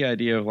like the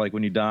idea of like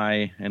when you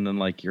die and then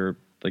like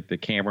the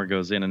camera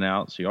goes in and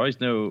out, so you always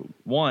know,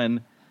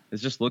 one,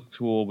 it's just look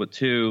cool, but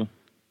two,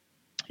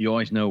 you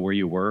always know where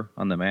you were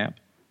on the map.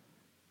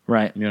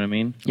 Right. You know what I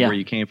mean? Yeah. Where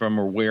you came from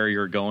or where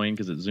you're going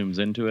because it zooms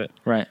into it.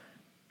 Right.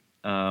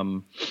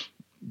 The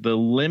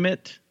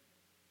limit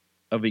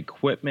of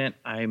equipment,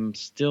 I'm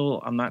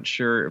not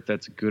sure if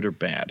that's good or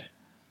bad.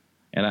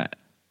 And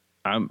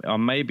I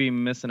may be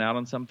missing out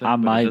on something. I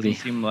might it doesn't be.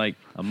 seem like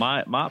I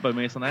might be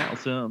missing out on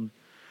something.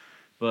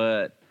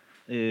 But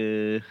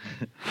it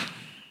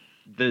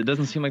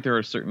doesn't seem like there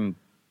are certain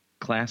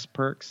class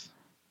perks.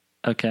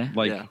 Okay.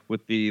 Like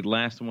with the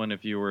last one,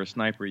 if you were a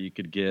sniper, you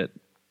could get,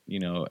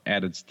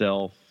 added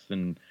stealth,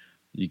 and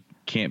you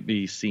can't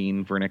be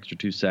seen for an extra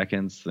 2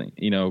 seconds,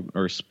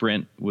 or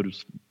sprint would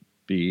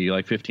be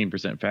like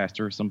 15%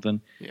 faster or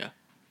something. Yeah.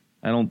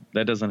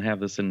 That doesn't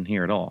have this in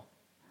here at all.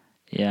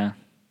 Yeah.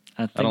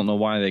 I don't know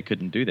why they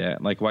couldn't do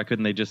that. Like, why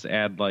couldn't they just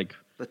add like...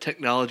 The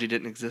technology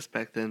didn't exist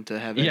back then to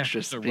have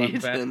extra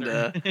speed and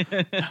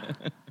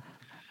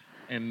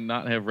and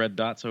not have red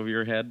dots over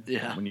your head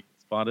when you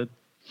get spotted.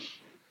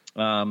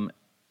 And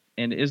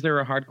is there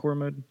a hardcore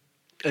mode?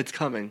 It's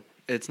coming.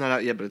 It's not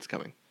out yet, but it's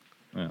coming.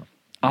 Yeah.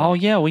 Oh,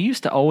 yeah. We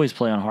used to always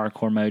play on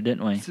hardcore mode,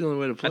 didn't we? It's the only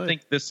way to play.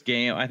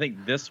 I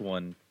think this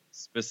one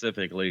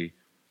specifically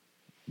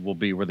will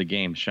be where the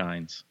game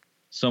shines.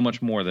 So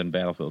much more than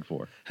Battlefield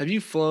 4. Have you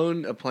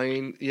flown a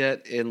plane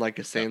yet in like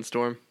a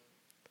sandstorm?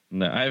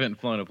 No, I haven't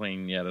flown a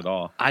plane yet at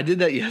all. I did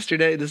that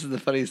yesterday. This is the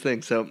funniest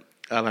thing. So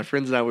my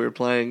friends and I, we were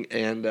playing,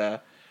 and...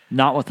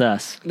 Not with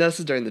us. No, this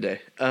is during the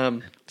day.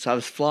 So I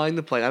was flying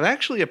the plane. I'm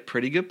actually a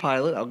pretty good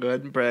pilot. I'll go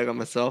ahead and brag on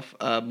myself.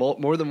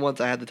 More than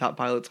once I had the top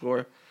pilot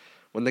score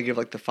when they give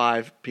like the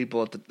 5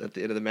 people at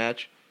the end of the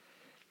match.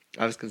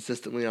 I was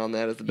consistently on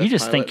that as the best You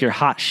just pilot. think you're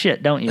hot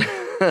shit, don't you?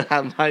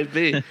 I might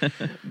be.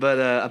 But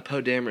I'm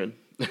Poe Dameron.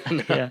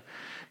 Yeah.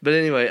 But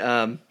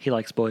anyway. He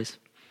likes boys.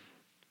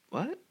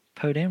 What?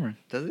 Poe Dameron.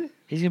 Does he?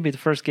 He's gonna be the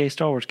first gay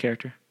Star Wars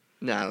character.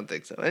 No, I don't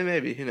think so. Hey,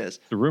 maybe. Who knows?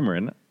 The rumor,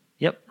 isn't it?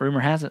 Yep, rumor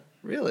has it.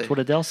 Really? That's what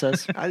Adele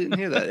says. I didn't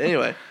hear that.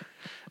 Anyway.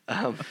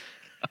 All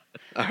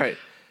right.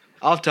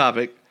 Off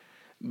topic.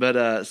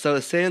 But so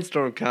a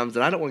sandstorm comes,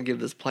 and I don't want to give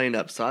this plane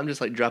up, so I'm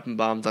just like dropping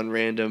bombs on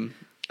random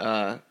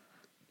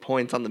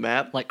points on the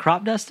map. Like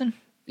crop dusting?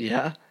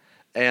 Yeah.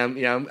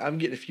 And I'm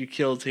getting a few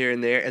kills here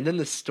and there, and then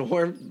the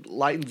storm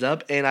lightens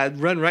up, and I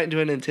run right into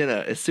an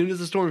antenna. As soon as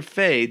the storm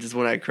fades is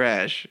when I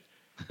crash.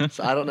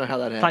 So I don't know how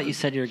that I happened. thought you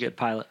said you were a good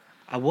pilot.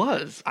 I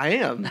was. I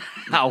am.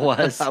 I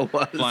was. I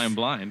was. Flying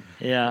blind.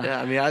 Yeah.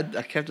 Yeah, I mean,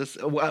 I kept this.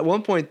 At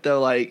one point,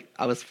 though, like,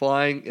 I was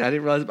flying, and I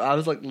didn't realize, but I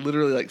was, like,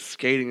 literally, like,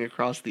 skating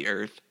across the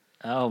earth.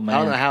 Oh, I don't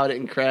know man. how I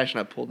didn't crash,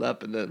 and I pulled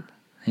up, and then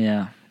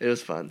Yeah. it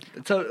was fun.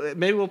 So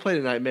maybe we'll play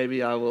tonight.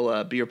 Maybe I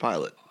will be your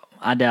pilot.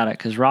 I doubt it,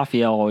 because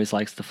Raphael always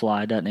likes to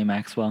fly, doesn't he,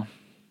 Maxwell?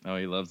 Oh,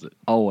 he loves it.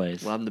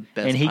 Always. Well, I'm the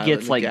best and he pilot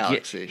gets in the like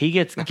galaxy. he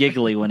gets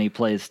giggly when he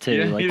plays too.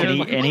 Yeah, like he and does, he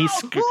like, and he's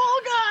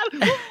oh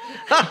God!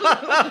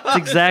 That's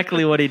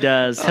exactly what he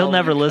does. He'll Oh,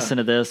 never my listen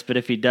to this, but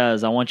if he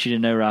does, I want you to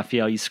know,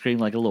 Raphael, you scream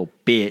like a little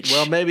bitch.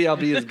 Well, maybe I'll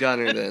be his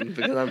gunner then,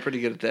 because I'm pretty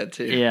good at that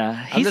too.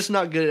 Yeah, I'm just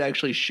not good at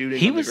actually shooting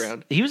he on was the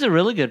ground. he was a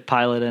really good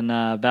pilot in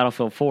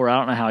Battlefield 4. I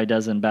don't know how he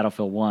does in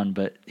Battlefield 1,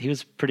 but he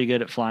was pretty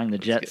good at flying the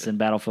jets good. in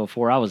Battlefield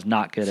 4. I was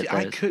not good See, at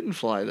I those. couldn't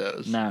fly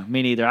those. No,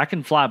 me neither. I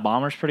can fly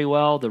bombers pretty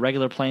well. The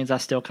regular planes I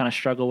still kind of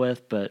struggle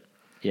with, but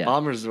yeah.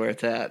 Bombers is where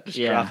it's at. Just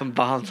Yeah. dropping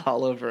bombs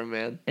all over them,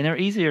 man. And they're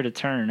easier to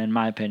turn, in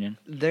my opinion.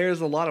 There's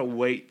a lot of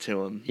weight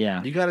to them.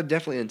 Yeah. You got to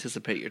definitely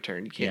anticipate your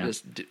turn. You can't Yeah.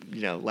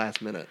 just,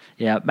 last minute.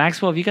 Yeah,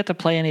 Maxwell, have you got to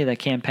play any of the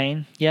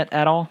campaign yet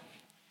at all?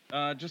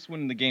 Just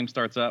when the game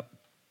starts up.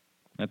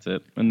 That's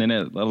it. And then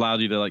it allowed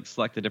you to like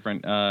select a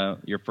different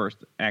your first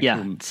actual.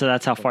 Yeah, so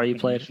that's how far you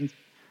played. missions.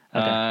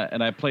 Okay.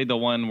 And I played the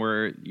one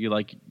where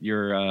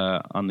you're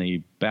on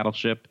the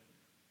battleship.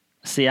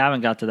 See, I haven't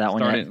got to that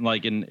one yet.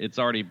 Started it's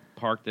already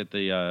parked at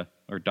the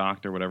or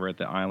docked or whatever at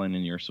the island,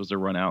 and you're supposed to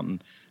run out.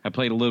 And I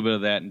played a little bit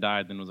of that and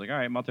died. Then was like, all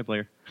right,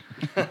 multiplayer.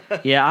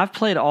 Yeah, I've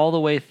played all the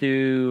way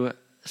through.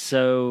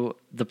 So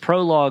the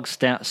prologue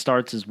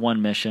starts as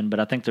one mission, but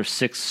I think there's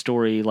 6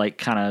 story, like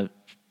kind of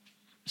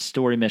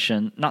story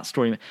mission, not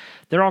story.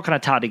 They're all kind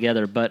of tied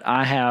together, but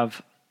I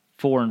have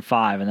 4 and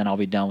 5, and then I'll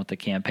be done with the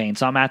campaign.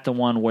 So I'm at the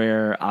one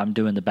where I'm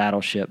doing the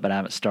battleship, but I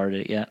haven't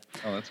started it yet.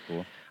 Oh, that's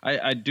cool.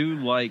 I do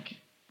like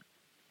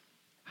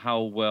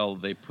how well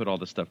they put all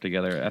this stuff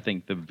together. I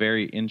think the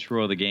very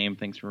intro of the game,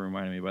 thanks for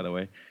reminding me, by the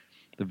way,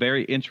 the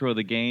very intro of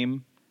the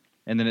game,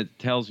 and then it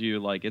tells you,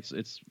 like, it's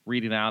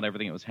reading out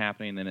everything that was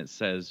happening, and then it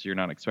says you're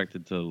not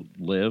expected to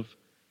live.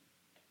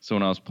 So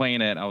when I was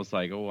playing it, I was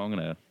like, oh, I'm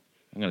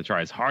gonna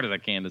try as hard as I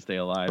can to stay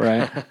alive.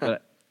 Right.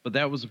 But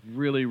that was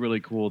really, really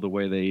cool, the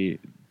way they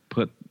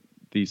put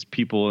these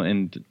people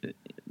and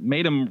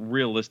made them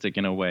realistic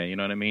in a way, you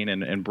know what I mean?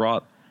 And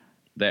brought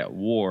that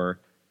war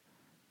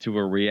to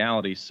a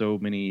reality so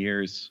many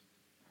years,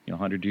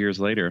 100 years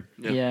later.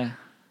 Yeah,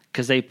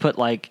 because they put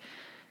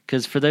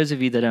because for those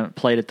of you that haven't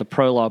played it, the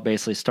prologue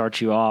basically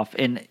starts you off.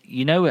 And,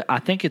 I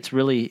think it's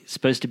really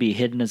supposed to be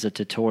hidden as a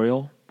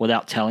tutorial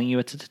without telling you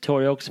it's a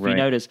tutorial. Because if you Right.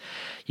 notice,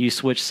 you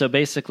switch. So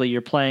basically,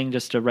 you're playing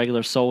just a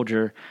regular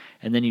soldier,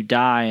 and then you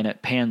die, and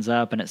it pans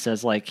up, and it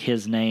says, like,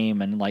 his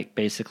name and, like,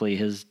 basically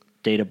his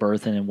date of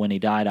birth and when he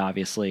died,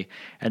 obviously.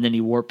 And then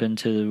you warp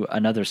into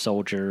another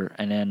soldier,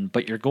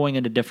 but you're going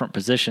into different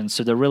positions.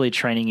 So they're really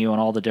training you on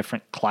all the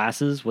different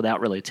classes without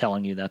really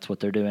telling you that's what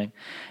they're doing.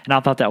 And I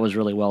thought that was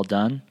really well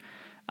done.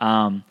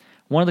 One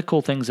of the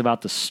cool things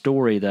about the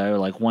story, though,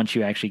 like once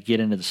you actually get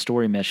into the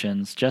story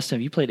missions, Justin,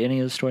 have you played any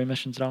of the story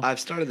missions at all?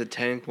 I've started the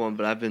tank one,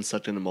 but I've been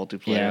sucked into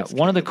multiplayer. Yeah, I just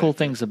one of can't the go cool back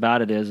to it. things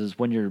about it is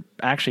when you're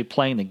actually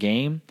playing the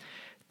game,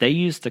 they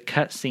use the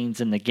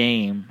cutscenes in the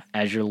game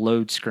as your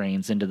load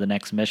screens into the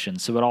next mission.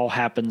 So it all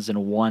happens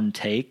in one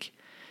take.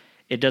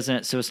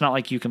 So it's not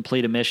like you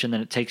complete a mission,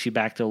 then it takes you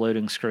back to a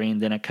loading screen,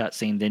 then a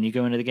cutscene, then you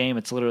go into the game.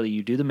 It's literally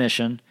you do the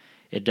mission,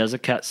 it does a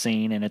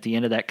cutscene, and at the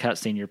end of that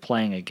cutscene, you're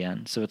playing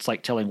again. So it's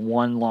like telling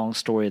one long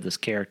story of this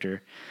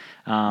character.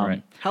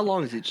 Right. How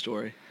long is each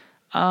story?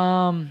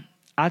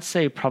 I'd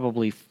say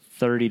probably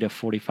 30 to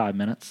 45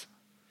 minutes.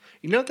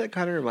 You know what that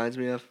kind of reminds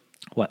me of?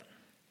 What?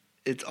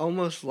 It's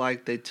almost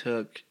like they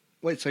took.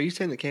 Wait, so are you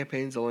saying the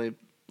campaign's only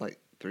like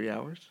 3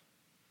 hours?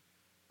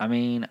 I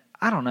mean,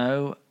 I don't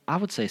know. I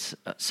would say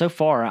so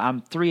far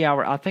I'm 3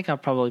 hours. I think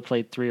I've probably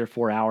played 3 or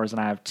 4 hours,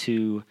 and I have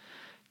two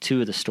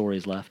of the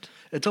stories left.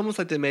 It's almost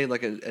like they made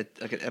like an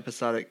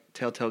episodic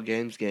Telltale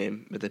Games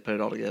game, but they put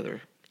it all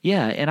together.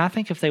 Yeah, and I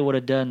think if they would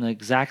have done the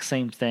exact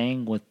same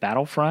thing with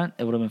Battlefront,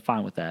 it would have been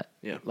fine with that.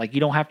 Yeah. Like, you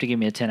don't have to give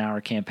me a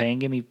 10-hour campaign.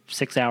 Give me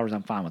 6 hours.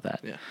 I'm fine with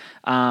that.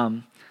 Yeah.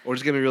 Or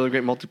just give me really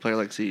great multiplayer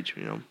like Siege,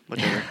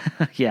 whichever.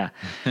 Yeah.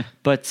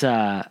 But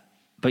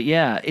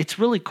yeah, it's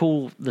really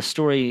cool, the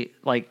story,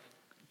 like,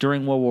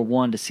 during World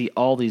War I, to see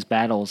all these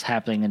battles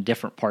happening in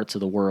different parts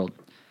of the world.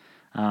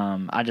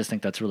 I just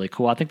think that's really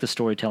cool. I think the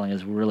storytelling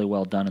is really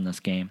well done in this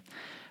game.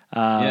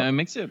 Yeah, it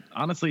makes it,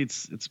 honestly,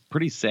 it's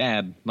pretty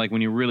sad. Like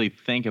when you really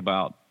think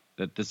about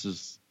that this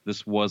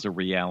was a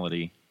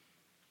reality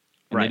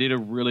And Right. they did a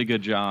really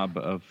good job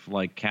of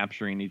like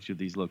capturing each of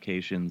these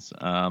locations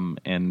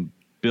and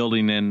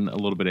building in a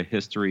little bit of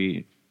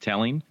history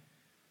telling.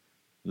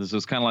 This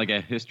was kind of like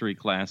a history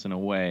class in a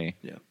way.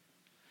 Yeah.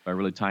 By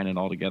really tying it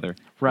all together.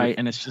 Right.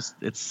 And it's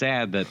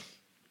sad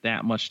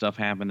that much stuff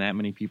happened, that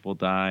many people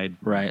died.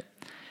 Right.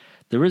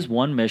 There is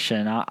one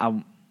mission.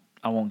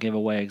 I won't give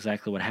away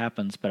exactly what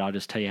happens, but I'll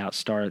just tell you how it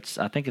starts.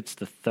 I think it's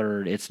the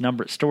third. It's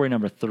story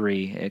number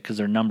 3 because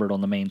they're numbered on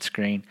the main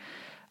screen.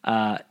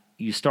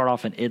 You start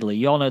off in Italy.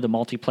 You all know the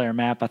multiplayer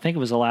map. I think it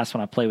was the last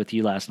one I played with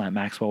you last night,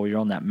 Maxwell, where you're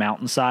on that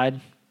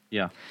mountainside.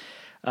 Yeah.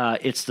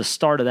 It's the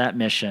start of that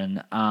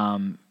mission.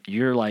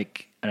 You're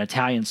like an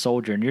Italian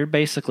soldier, and you're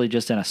basically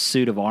just in a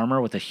suit of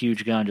armor with a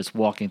huge gun, just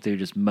walking through,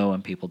 just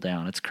mowing people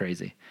down. It's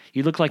crazy.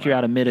 You look like you're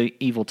out of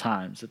medieval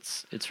times.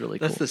 It's really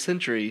cool. That's the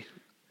Century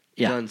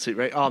Yeah. gun suit,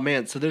 right? Oh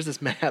man, so there's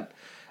this map.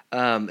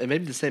 It may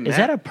be the same map. Is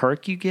that a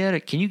perk you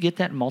get? Can you get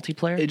that in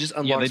multiplayer? It just Yeah,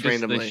 unlocks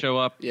randomly. they show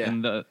up Yeah.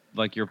 and the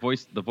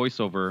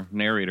voiceover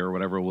narrator or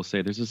whatever will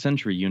say there's a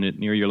sentry unit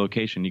near your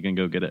location. You can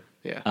go get it.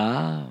 Yeah.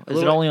 Oh, is it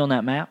little- only on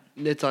that map?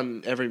 It's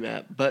on every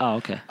map. But Oh,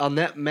 okay. on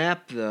that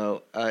map,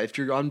 though, if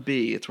you're on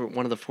B, it's where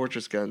one of the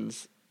fortress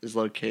guns is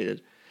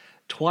located.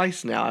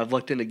 Twice now, I've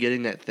looked into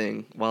getting that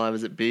thing while I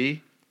was at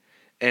B,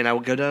 and I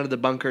will go down to the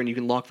bunker, and you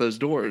can lock those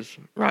doors,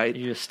 right?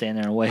 You just stand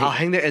there and wait. I'll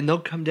hang there, and they'll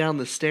come down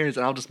the stairs,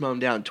 and I'll just mow them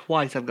down.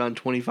 Twice I've gone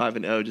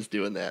 25-0 just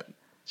doing that.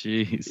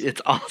 Jeez.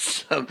 It's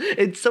awesome.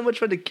 It's so much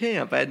fun to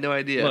camp. I had no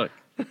idea.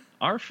 Look,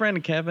 our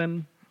friend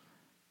Kevin,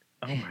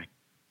 oh my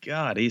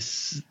God,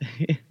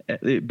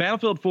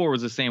 Battlefield 4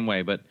 was the same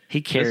way, but He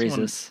this carries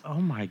one- us.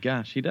 Oh my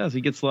gosh, he does. He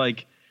gets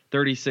like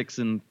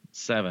 36-7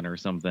 or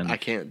something. I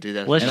can't do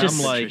that. Let's And just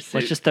I'm like-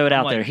 let's just throw it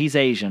out I'm there. like- He's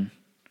Asian,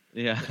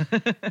 Yeah.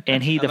 and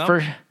And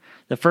I'm-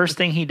 the first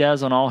thing he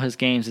does on all his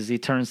games is he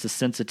turns the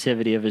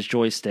sensitivity of his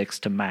joysticks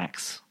to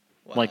max,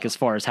 like as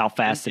far as how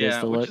fast it is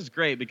to which look. is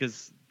great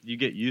because you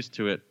get used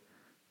to it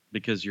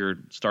because you're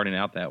starting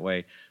out that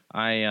way.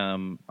 I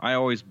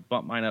always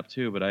bump mine up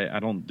too, but I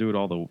don't do it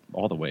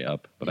all the way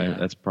up. But Yeah.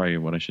 that's probably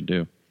what I should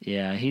do.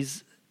 Yeah,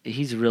 he's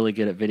really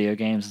good at video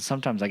games, and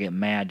sometimes I get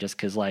mad just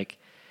because like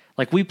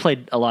we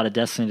played a lot of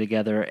Destiny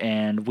together,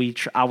 and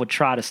I would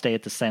try to stay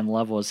at the same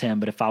level as him,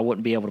 but if I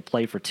wouldn't be able to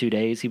play for 2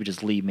 days, he would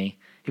just leave me.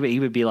 He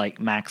would be like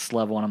max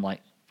level, and I'm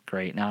like,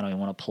 great, now I don't even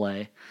want to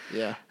play.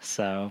 Yeah.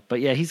 So, but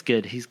yeah, he's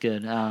good. He's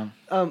good.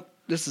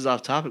 This is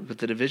off topic, but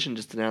the Division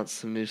just announced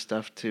some new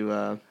stuff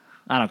to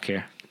I don't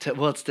care.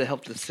 it's to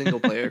help the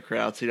single player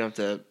crowd, so you don't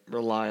have to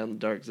rely on the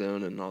Dark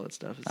Zone and all that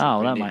stuff. It's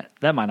Oh, pretty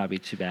that might not be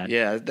too bad. neat.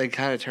 Yeah, they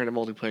kind of turned a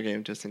multiplayer game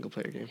into a single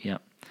player game.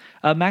 Yep.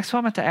 Maxwell,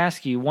 I meant to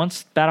ask you,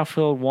 once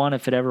Battlefield 1,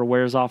 if it ever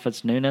wears off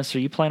its newness, are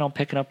you planning on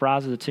picking up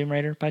Rise of the Tomb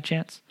Raider by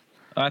chance?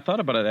 I thought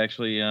about it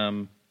actually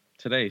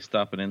today,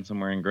 stopping in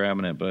somewhere and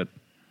grabbing it, but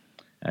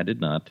I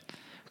did not.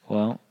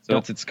 Well, So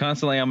it's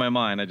constantly on my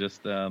mind. I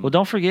just well,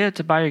 don't forget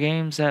to buy your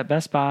games at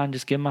Best Buy and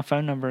just give them my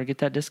phone number and get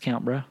that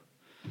discount, bro.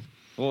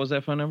 what was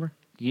that phone number?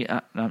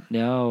 Yeah,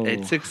 no.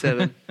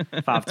 867.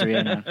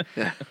 5309.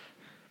 Yeah.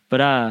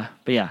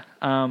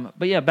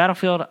 But yeah,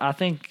 Battlefield. I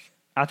think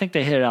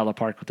they hit it out of the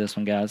park with this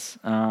one, guys.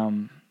 I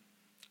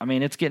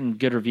mean, it's getting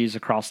good reviews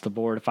across the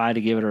board. If I had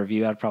to give it a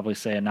review, I'd probably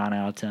say a 9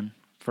 out of 10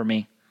 for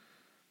me.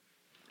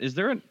 Is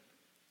there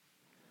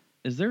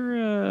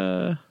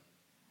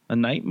a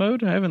night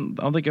mode? I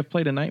don't think I've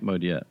played a night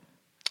mode yet.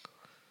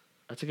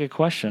 That's a good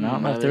question. I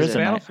don't know No, if there is a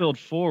there's night. Battlefield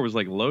 4 was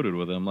like loaded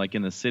with them, like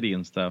in the city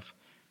and stuff.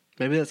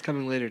 Maybe that's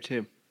coming later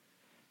too.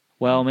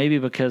 Well, maybe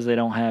because they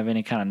don't have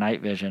any kind of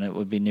night vision, it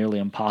would be nearly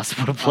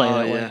impossible to play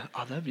that way.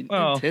 Oh, that'd be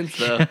Well- intense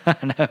though. I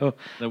know.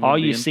 That All would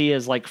be you in- see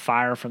is like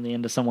fire from the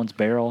end of someone's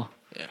barrel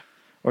Yeah.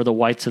 or the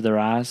whites of their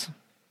eyes.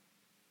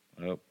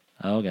 Oh,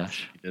 Oh,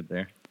 gosh. you did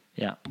there.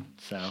 Yeah.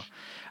 So,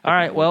 all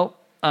right. Well,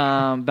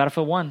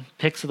 Battlefield 1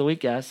 picks of the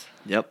week, guys.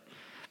 Yep.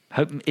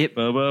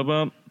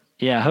 Bum.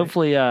 Yeah.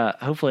 Hopefully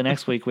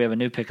next week we have a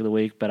new pick of the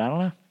week, but I don't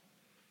know.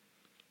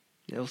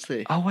 Yeah, we'll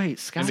see. Oh, wait.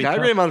 Sky.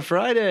 Skyrim on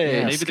Friday.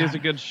 Yeah. Maybe there's Sky-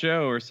 a good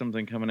show or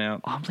something coming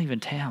out. Oh, I'm leaving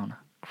town.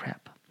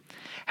 Crap.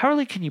 How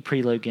early can you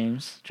preload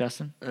games,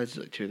 Justin? It's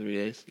like 2 or 3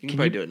 days. You can Can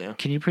probably you do it now.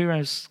 Can you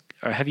pre-run,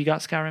 or have you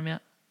got Skyrim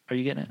yet? Are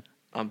you getting it?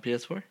 On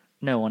PS4?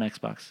 No, on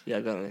Xbox. Yeah,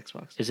 I got it on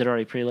Xbox. Is it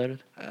already preloaded?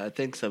 I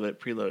think so, but it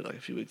preloaded like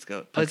a few weeks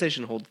ago.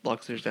 PlayStation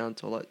locks theirs down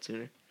until a lot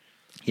sooner.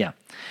 Yeah.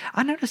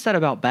 I noticed that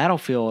about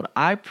Battlefield.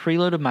 I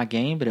preloaded my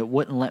game, but it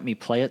wouldn't let me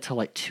play it till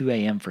like 2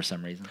 a.m. for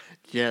some reason.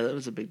 Yeah, that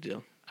was a big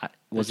deal.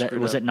 Was They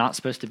screwed it up. not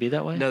supposed to be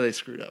that way? No, they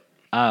screwed up.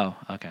 Oh,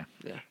 okay.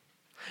 Yeah.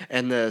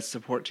 And the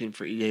support team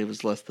for EA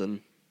was less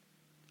than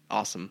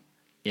awesome.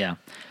 Yeah.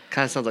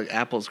 Kind of sounds like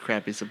Apple's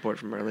crappy support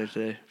from earlier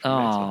today. from Oh,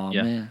 Maxwell.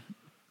 Yeah. man.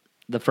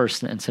 The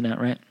first incident,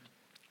 right?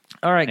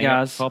 All right, Hang up,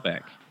 guys. call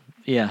back.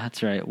 Yeah,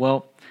 that's right.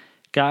 Well,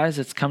 guys,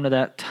 it's come to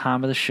that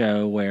time of the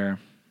show where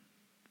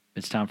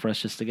it's time for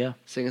us just to go.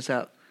 Sing us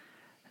out.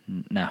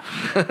 No.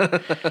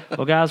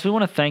 Well, guys, we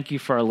want to thank you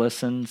for our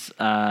listeners.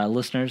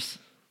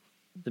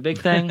 The big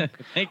thing.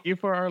 Thank you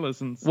for our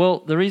listens. Well,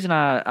 the reason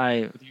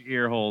I With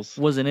your ear holes.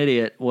 was an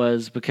idiot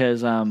was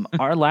because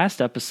our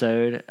last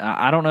episode,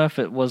 I don't know if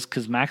it was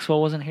because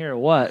Maxwell wasn't here or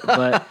what,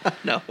 but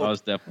No. That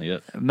was definitely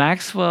it.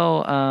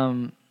 Maxwell,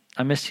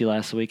 I missed you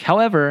last week.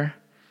 However,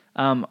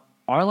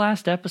 our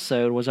last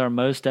episode was our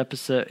most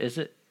episode.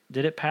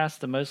 Did it pass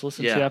the most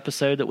listened to Yeah.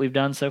 episode that we've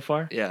done so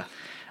far? Yeah.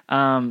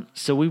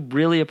 So we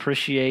really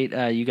appreciate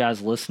you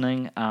guys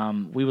listening.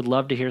 We would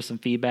love to hear some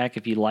feedback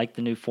if you like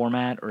the new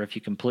format or if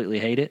you completely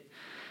hate it.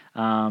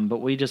 But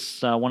we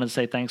just wanted to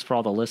say thanks for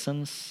all the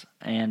listens.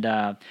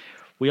 And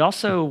we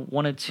also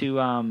wanted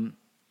to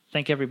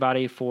thank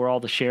everybody for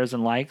all the shares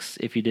and likes.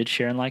 If you did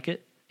share and like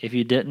it. If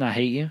you didn't, I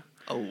hate you.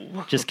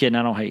 Oh. Just kidding,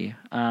 I don't hate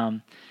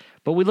you.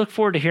 But we look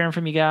forward to hearing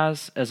from you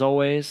guys, as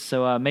always.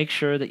 So make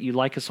sure that you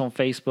like us on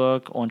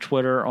Facebook, on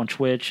Twitter, on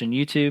Twitch, and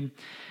YouTube.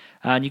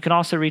 And you can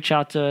also reach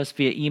out to us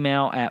via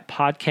email at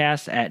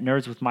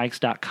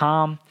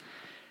podcast@nerdswithmikes.com.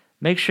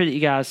 Make sure that you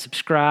guys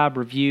subscribe,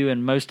 review,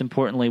 and most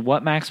importantly,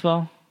 what,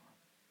 Maxwell?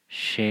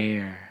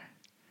 Share.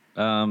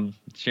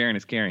 Sharing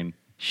is caring. Learn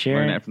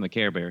Sharing. that from the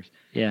Care Bears.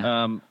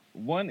 Yeah.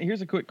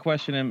 Here's a quick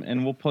question,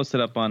 and we'll post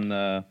it up on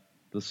the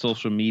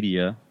social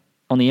media.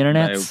 On the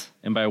internet?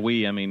 And by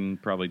we, I mean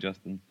probably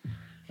Justin,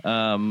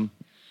 the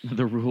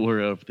ruler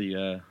of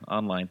the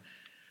online.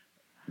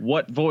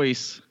 What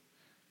voice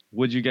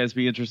would you guys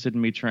be interested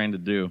in me trying to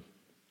do?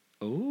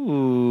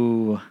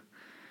 Ooh.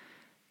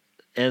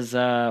 As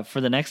for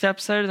the next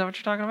episode, is that what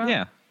you're talking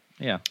about?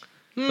 Yeah.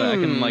 So I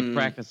can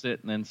practice it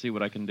and then see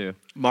what I can do.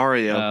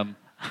 Mario.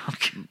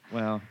 Okay.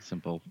 Well,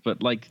 simple, but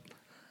if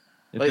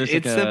It's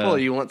there's simple or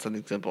you want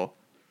something simple?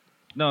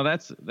 No,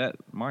 that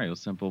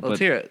Mario's simple. Let's but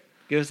hear it.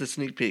 Give us a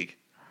sneak peek.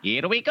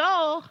 Here we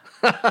go.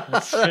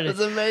 That's That's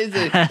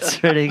amazing. That's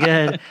pretty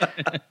good.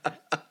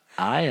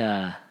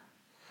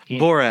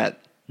 Borat.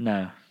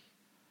 No.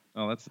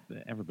 Oh,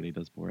 everybody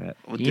does Borat.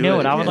 We'll You do know it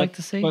what I would again. like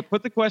to see? But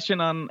put the question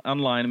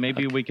online.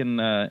 Maybe we can.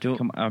 I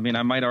mean,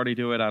 I might already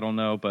do it. I don't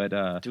know,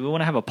 but Do we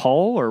want to have a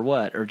poll or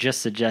what? Or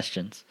just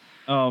suggestions?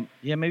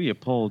 yeah, maybe a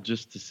poll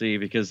just to see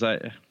because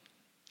it'd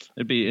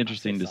be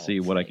interesting to see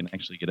what I can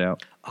actually get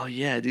out. Oh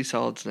yeah, do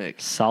Solid Snake.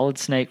 Solid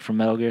Snake from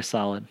Metal Gear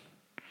Solid.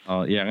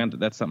 Oh yeah,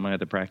 that's something I had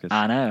to practice.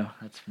 I know.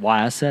 That's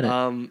why I said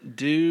it.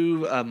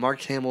 Do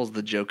Mark Hamill's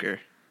The Joker.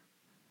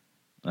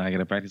 I got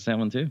to practice that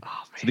one too.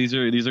 Oh, So these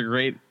are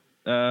great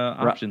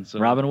options. So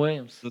Robin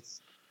Williams.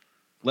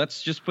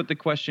 let's just put the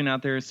question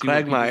out there and see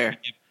Quagmire. what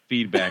people give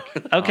feedback.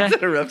 Okay.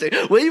 Interrupting.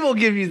 We will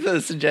give you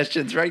those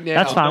suggestions right now.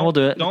 That's fine. We'll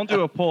do it. Don't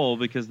do a poll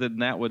because then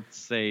that would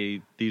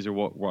say these are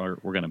what we're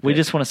going to pick. We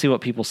just want to see what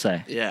people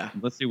say. Yeah.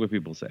 Let's see what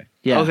people say.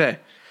 Yeah. Okay.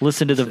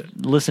 Listen to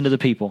the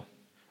people.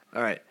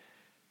 All right.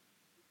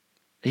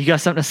 You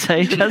got something to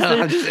say, Justin?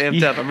 No, I'm just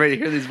amped up. I'm ready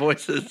to hear these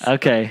voices.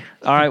 Okay.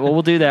 All right. Well,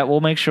 we'll do that.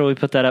 We'll make sure we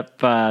put that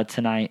up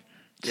tonight.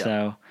 Yeah.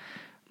 So,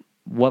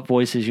 what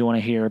voices you want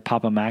to hear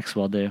Papa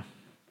Maxwell do?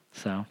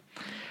 So,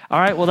 all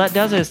right. Well, that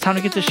does it. It's time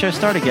to get this show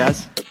started,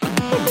 guys.